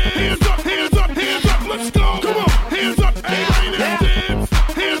now. Hands up, hands up, hands up. Let's go. Come on. Hands up, hey, right now. Dance.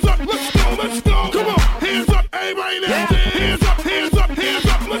 Hands up, let's go, let's go. Come on. Hands up, hey, right now. Hands up, hands up, hands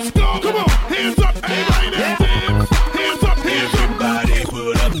up. Let's go. Come on. Hands up, hey, right now. Dance. Hands up, hands up. Everybody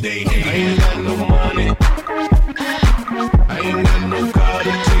put up their hands. I ain't got no money. I ain't got no car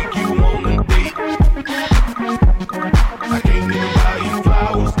to take you on a date. I can't even buy you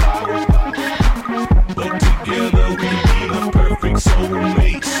flowers. But together we be the perfect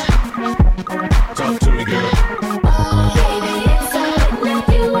soulmates. Talk to me, girl. Oh, baby, it's alright with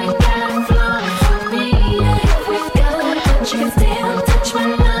you. Ain't got flaws for me. If we go to touch, you can still touch my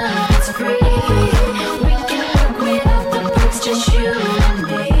love. It's free. We can work without the perks, just you and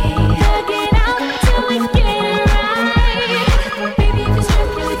me. Hug it out till we get it right. Baby, if it's true,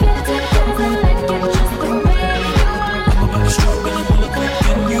 can we get together? I like it just the way you are. I'm about to stroke and you look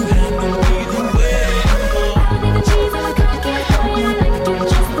like you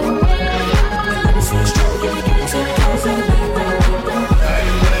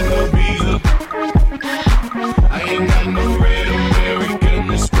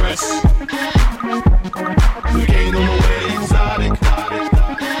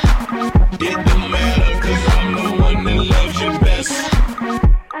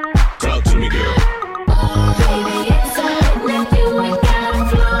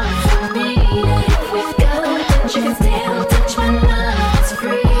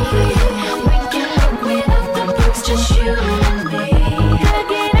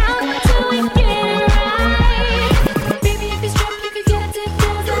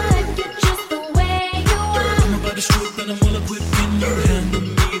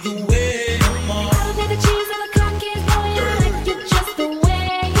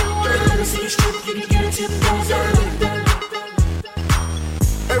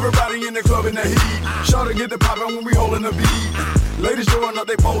get the poppin' when we holdin' the beat. Ladies showing up,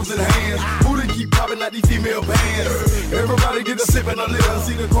 they posing hands. Booty keep popping like these female bands. Everybody get a sip and a litter.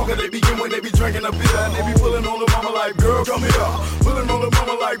 See the conker they begin when they be drinking a beer. And they be pulling on the mama like, girl, come here. Pulling on the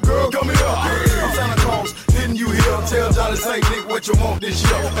mama like, girl, come here. I'm Santa Claus, didn't you hear? Tell Johnny St. Nick what you want this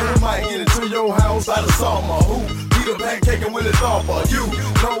year. And we might get into your house by the summer. Who? Be the pancaking with his offer. You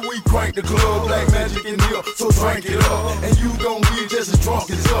know we crank the club, Black Magic in here, so drink it up. And you gon' be just as drunk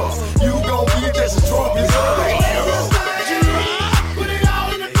as us. You gon' be just as drunk as us.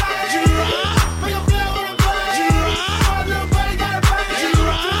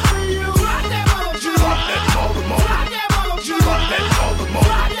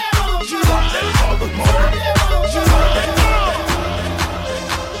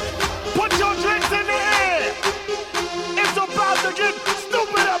 Put your drinks in the air. It's about to get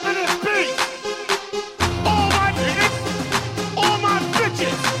stupid up in this beat. All my niggas, all my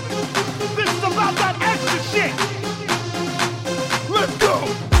bitches. This is about that extra shit. Let's go.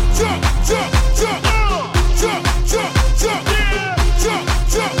 Jump, jump, jump. Jump, jump, jump. Yeah. Jump,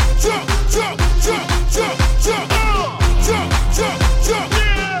 jump, jump. Jump, jump, jump. Jump, jump, jump, jump.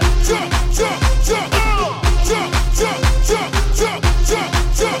 Yeah. Jump, jump, jump. Jump, jump, jump, jump, jump,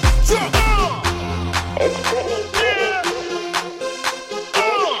 jump, jump. It's Britney. Yeah.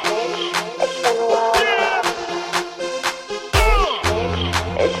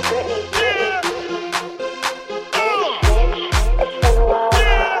 It's Britney.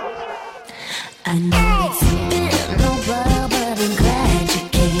 I know it's been a while, but I'm glad you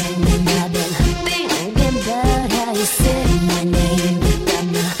came. And I've been thinking about how you said my name. Got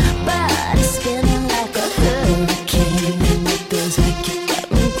my body spinning like a hurricane. And it feels like you got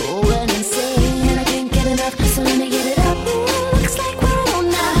me going insane. And I can't get enough, so let me get it up. Looks like we're on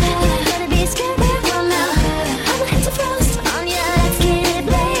now. You gotta be scared right now. I'ma hit the frost on ya. Let's get it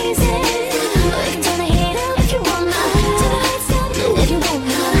blazing. We can turn the heat up if you want now. Turn the lights down if you want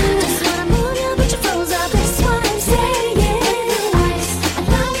now. Just wanna move you, but you froze up. That's what I'm saying. Ice,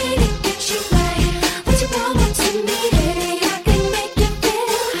 allow me to get you right. What you want to me, baby, I can make you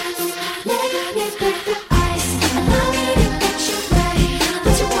feel. Let me break the ice. Allow me to get you right.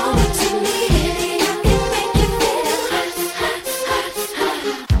 What you want to me, baby, I can make you feel.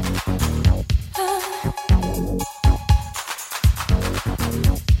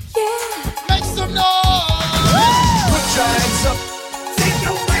 Make some noise. Put your hands up. Take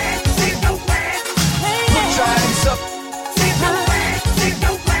your ass, take your ass. Put your hands up. Take your ass, take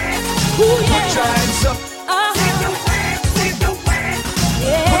your ass. Put your hands up. Take your ass, take your ass.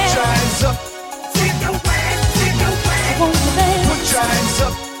 Put your hands up. Take your ass, take your ass. Put your hands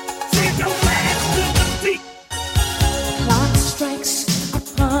up. Take your ass to the beat. Clock strikes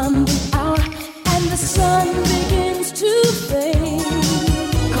upon the hour, and the sun begins to fade.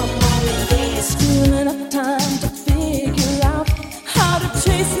 Come on, it's still enough time to figure out how to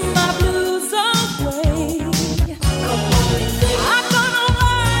chase my blues away. Come on, I'm gonna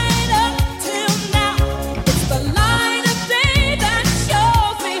ride up till now. It's the light of day that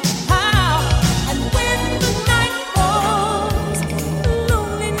shows me how. And when the night falls,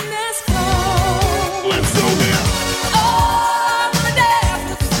 loneliness comes. Let's go now. Oh, I wanna dance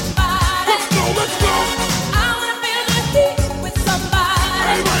with somebody. Let's go, let's go. I wanna feel the heat with somebody.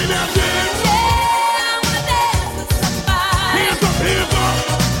 Hey, right now, dance. Yeah, I wanna dance with somebody. Hands up, hands up.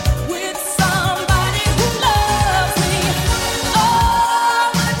 With somebody who loves me. Oh, I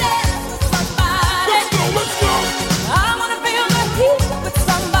wanna dance with somebody. Let's go, let's go. I wanna feel the heat with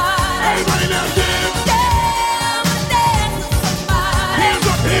somebody. Hey, right now, dance. Yeah, I wanna dance with somebody. Hands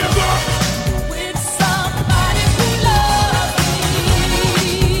up, hands up. With somebody who loves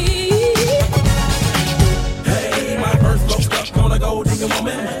me. Hey, my first flow stuck on a gold digger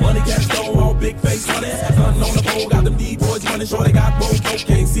woman. Money cash flow, all big face money. Nothing on the pole, got them D-boys running. Sure they got both,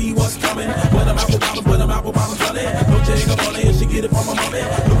 can't see what's coming. Put them apple bottoms on it. No Jagger money, and she get it from my mommy.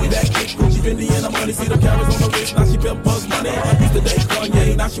 Louis that kick, Gucci, Fendi, and the money. See them carrots on the wrist, now she pimp buzz money. Used to date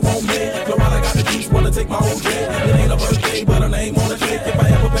Kanye, now she won't me. Florida got the juice, wanna take my whole jet. It ain't a birthday, but her name on the check. If I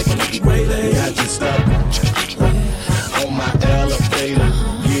ever make a Mickey Gray Day, I just stop on my elevator,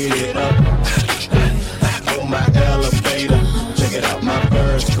 get it up. On my elevator, check it out, my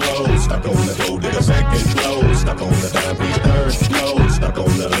first clothes. Stuck on the gold digger second flow. Stuck on the dime piece third flow. Stuck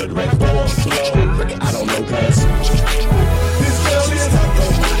on the hood red fourth flow. I don't know, cuz this girl is stuck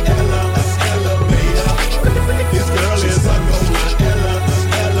on my elevator. This girl is stuck on my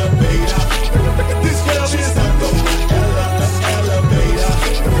elevator. This girl is stuck on my elevator.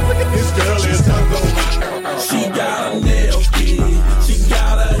 This girl is stuck on my she got a nail key, she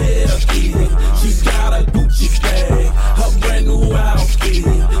got a hair key, she got a Gucci bag, her brand new outfit.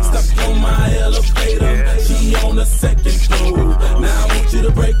 Stuck on my elevator,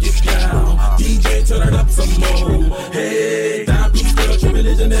 it down. DJ, turn it up some more. Hey, down beach girl, true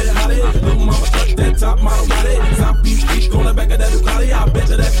religion, that holly. Little mama truck, that top model body. South Beach Beach, on the back of that Ducati. I bet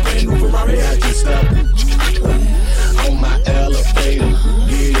you that brand new Ferrari. I just stop on my elevator,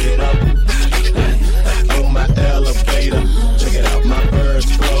 get it up. On my elevator, check it out, my first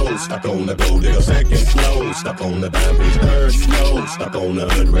flow. Stuck on the gold digger second flow. Stuck on the dime piece third flow. Stuck on the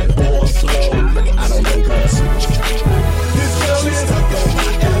hood red fourth flow. I don't know cuz this girl is stuck on my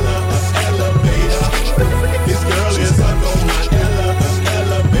elevator. This girl is stuck on my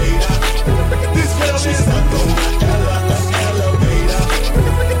elevator. This girl is stuck on my elevator.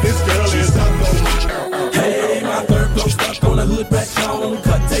 This girl is stuck on my Hey, my third flow stuck on the hood back on.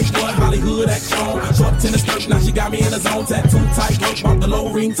 Cut take one, Hollywood action. Short tennis skirt, now she got me in the zone. Tattoo tight, work, bought the low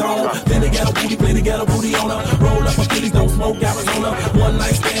ringtone. Then they get a booty, play to get a booty on her. Roll up a Phillies, don't smoke Arizona. One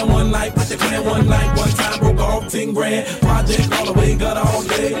night stand, one night, put the clan one night. One time broke off 10 grand. Project all the way, got all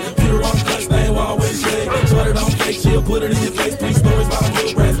day. Pure on cuts, they ain't always shade. Shut it on fake, she'll put it in your face. 3 stories by the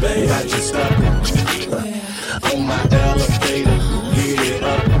little brass bag. I just stop on my elevator, get it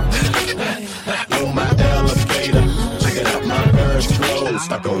up. On my elevator, check it out, my first flow.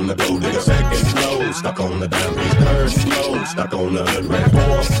 Stuck on the gold digger second flow. Stuck on the dime piece third flow. Stuck on the hood red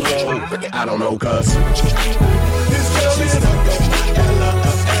fourth flow. I don't know cuz this girl is stuck on my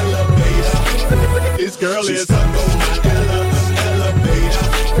elevator. This girl is stuck on my elevator.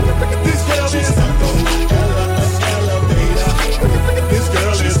 This girl is stuck on my elevator. This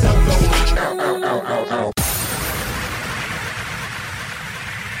girl is stuck on my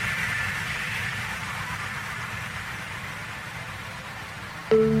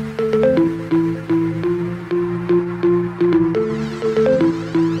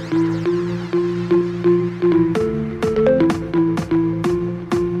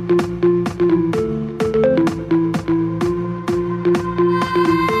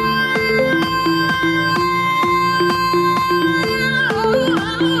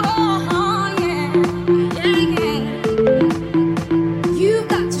You've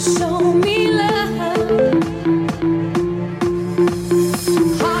got to show me love.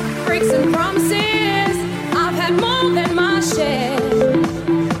 Heartbreaks and promises, I've had more than my share.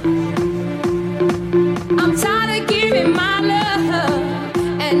 I'm tired of giving my love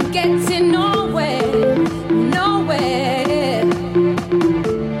and getting nowhere, nowhere.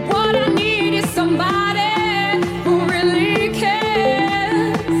 What I need is somebody who really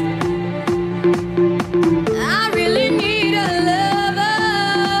cares. I really need a lover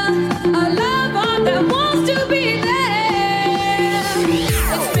that wants to be there.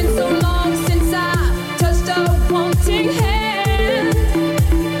 It's been so long since I touched a wanting hand.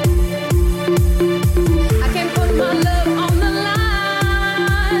 I can't put my love on the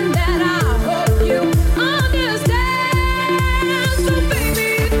line, that I hope you understand. So baby,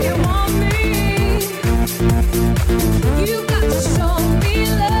 if you want me, you got to show me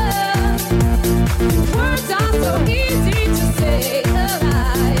love. Words are so easy to say,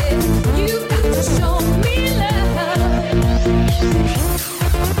 you got to show me love.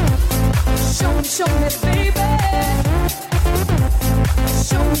 Show me, baby.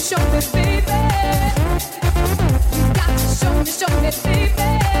 Show me, baby. You got to show me, baby.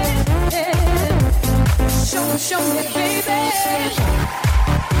 Show me, baby.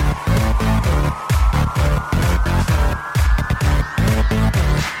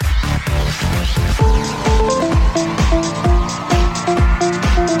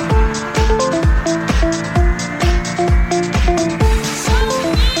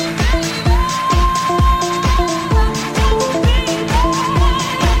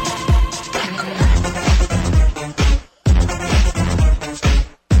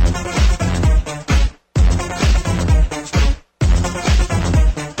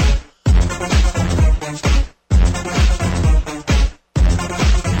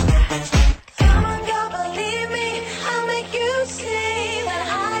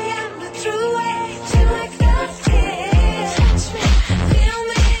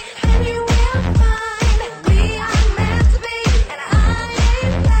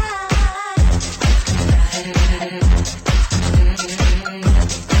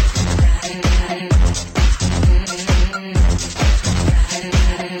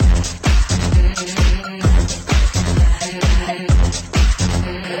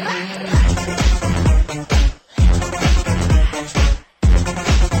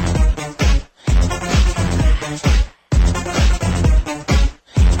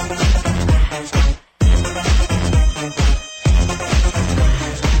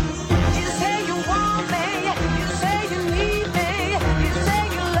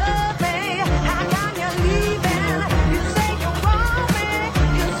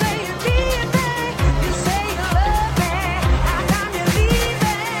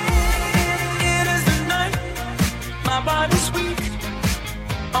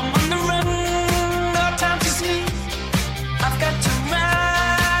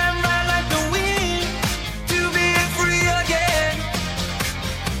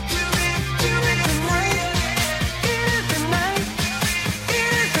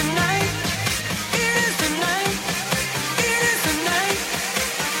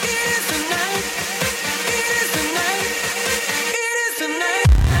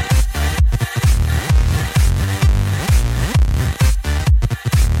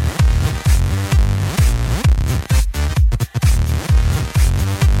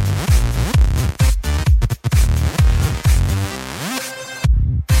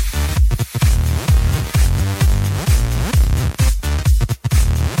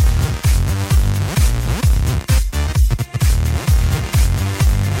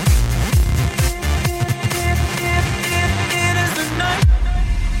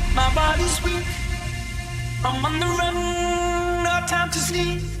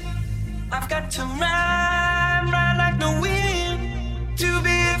 to ride like the wind, to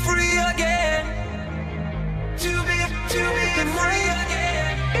be free again, to be the night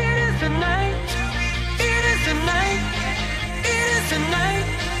again. It is the night, it is the night, it is the night,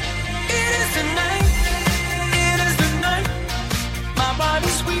 it is the night, it is the night. My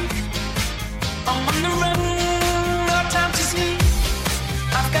body's weak, I'm on the run, no time to sleep.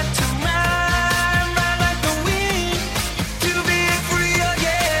 I've got to ride like the wind, to be free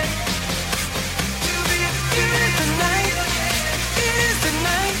again. It is the night, it is the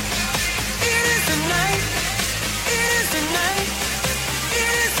night, it is the night, it is the night, it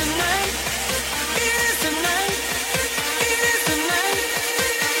is the night, it is the night, it is the night,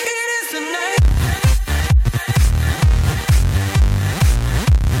 it is the night.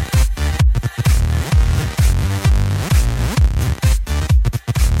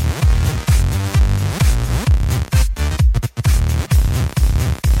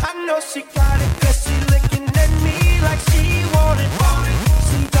 I know she got it 'cause she looking at me like she want it.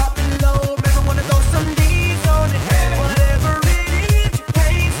 She dropping low, never wanna throw some D's on it. Whatever it is, you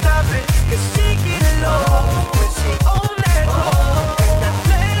can't stop it 'cause she get low when she on that hoe. And that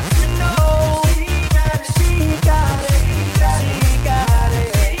lets me know she got it, she got it, she got it,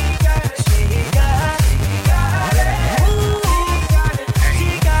 she got it, she got it. Ooh, she got it, she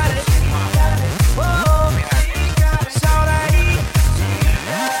got it. Whoa, shout out.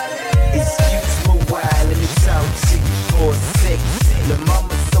 Excuse my while, let me talk to you for a sec. The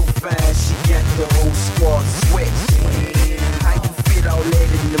mama's so fine, she got the whole squad sweat. How you fit all that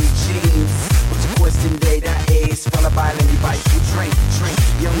in them jeans? What's the question that I ask? Followed by let me buy you drink.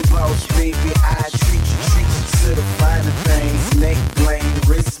 Young boss, baby, I treat you to the finer things. Neck bling,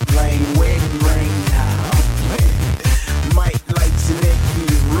 wrist bling, wedding ring. Might like your neck and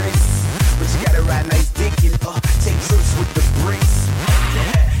your wrist, but you gotta ride nice dick and take trips with the bricks.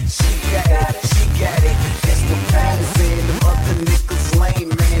 She got it. That's the pound saying them other niggas lame,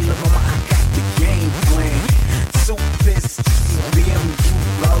 man. Look, mama, I got the game plan. Two pistols, BMW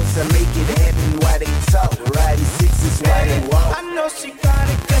blows, I make it happen while they talk. Riding sixes while they walk. I know she got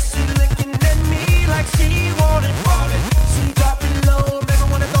it 'cause she looking at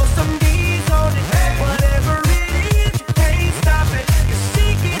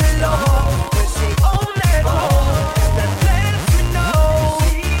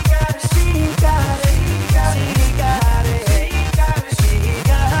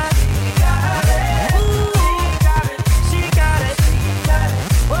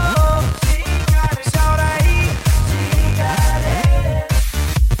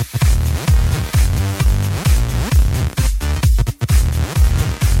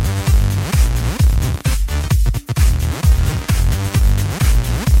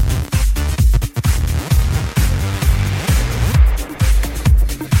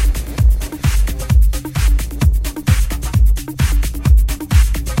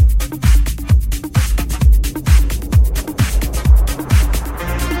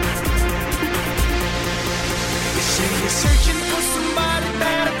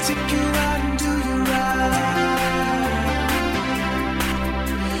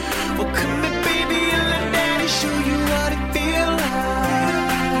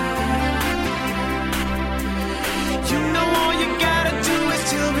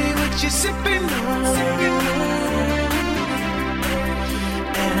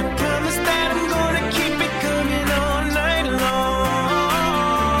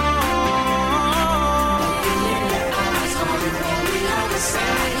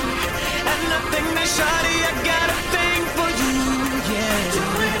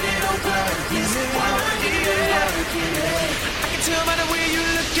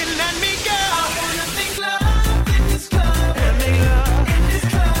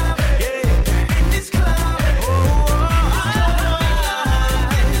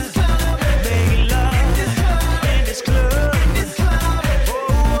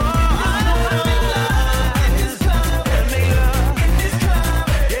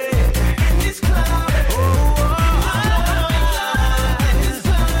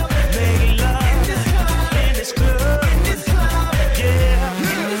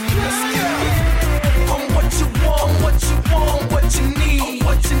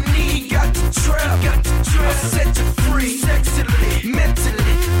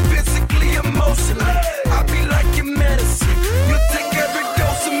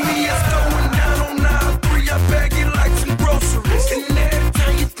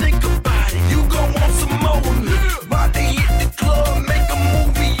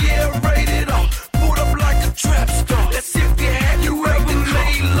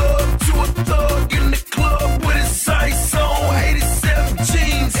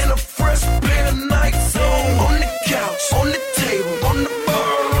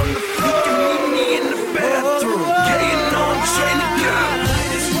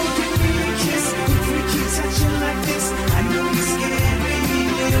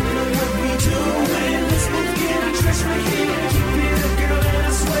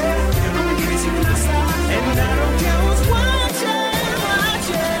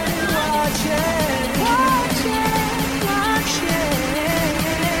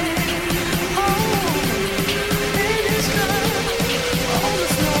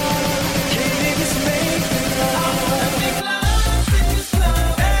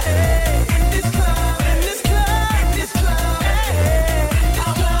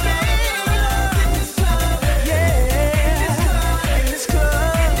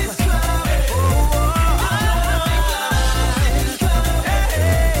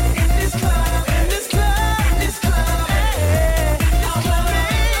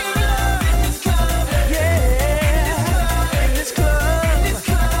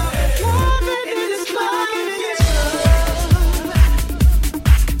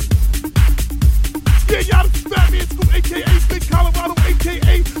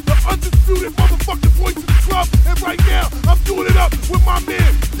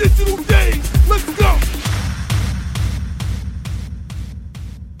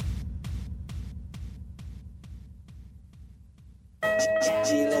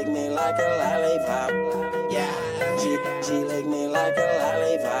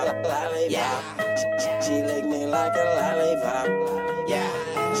Yeah. She lick me like a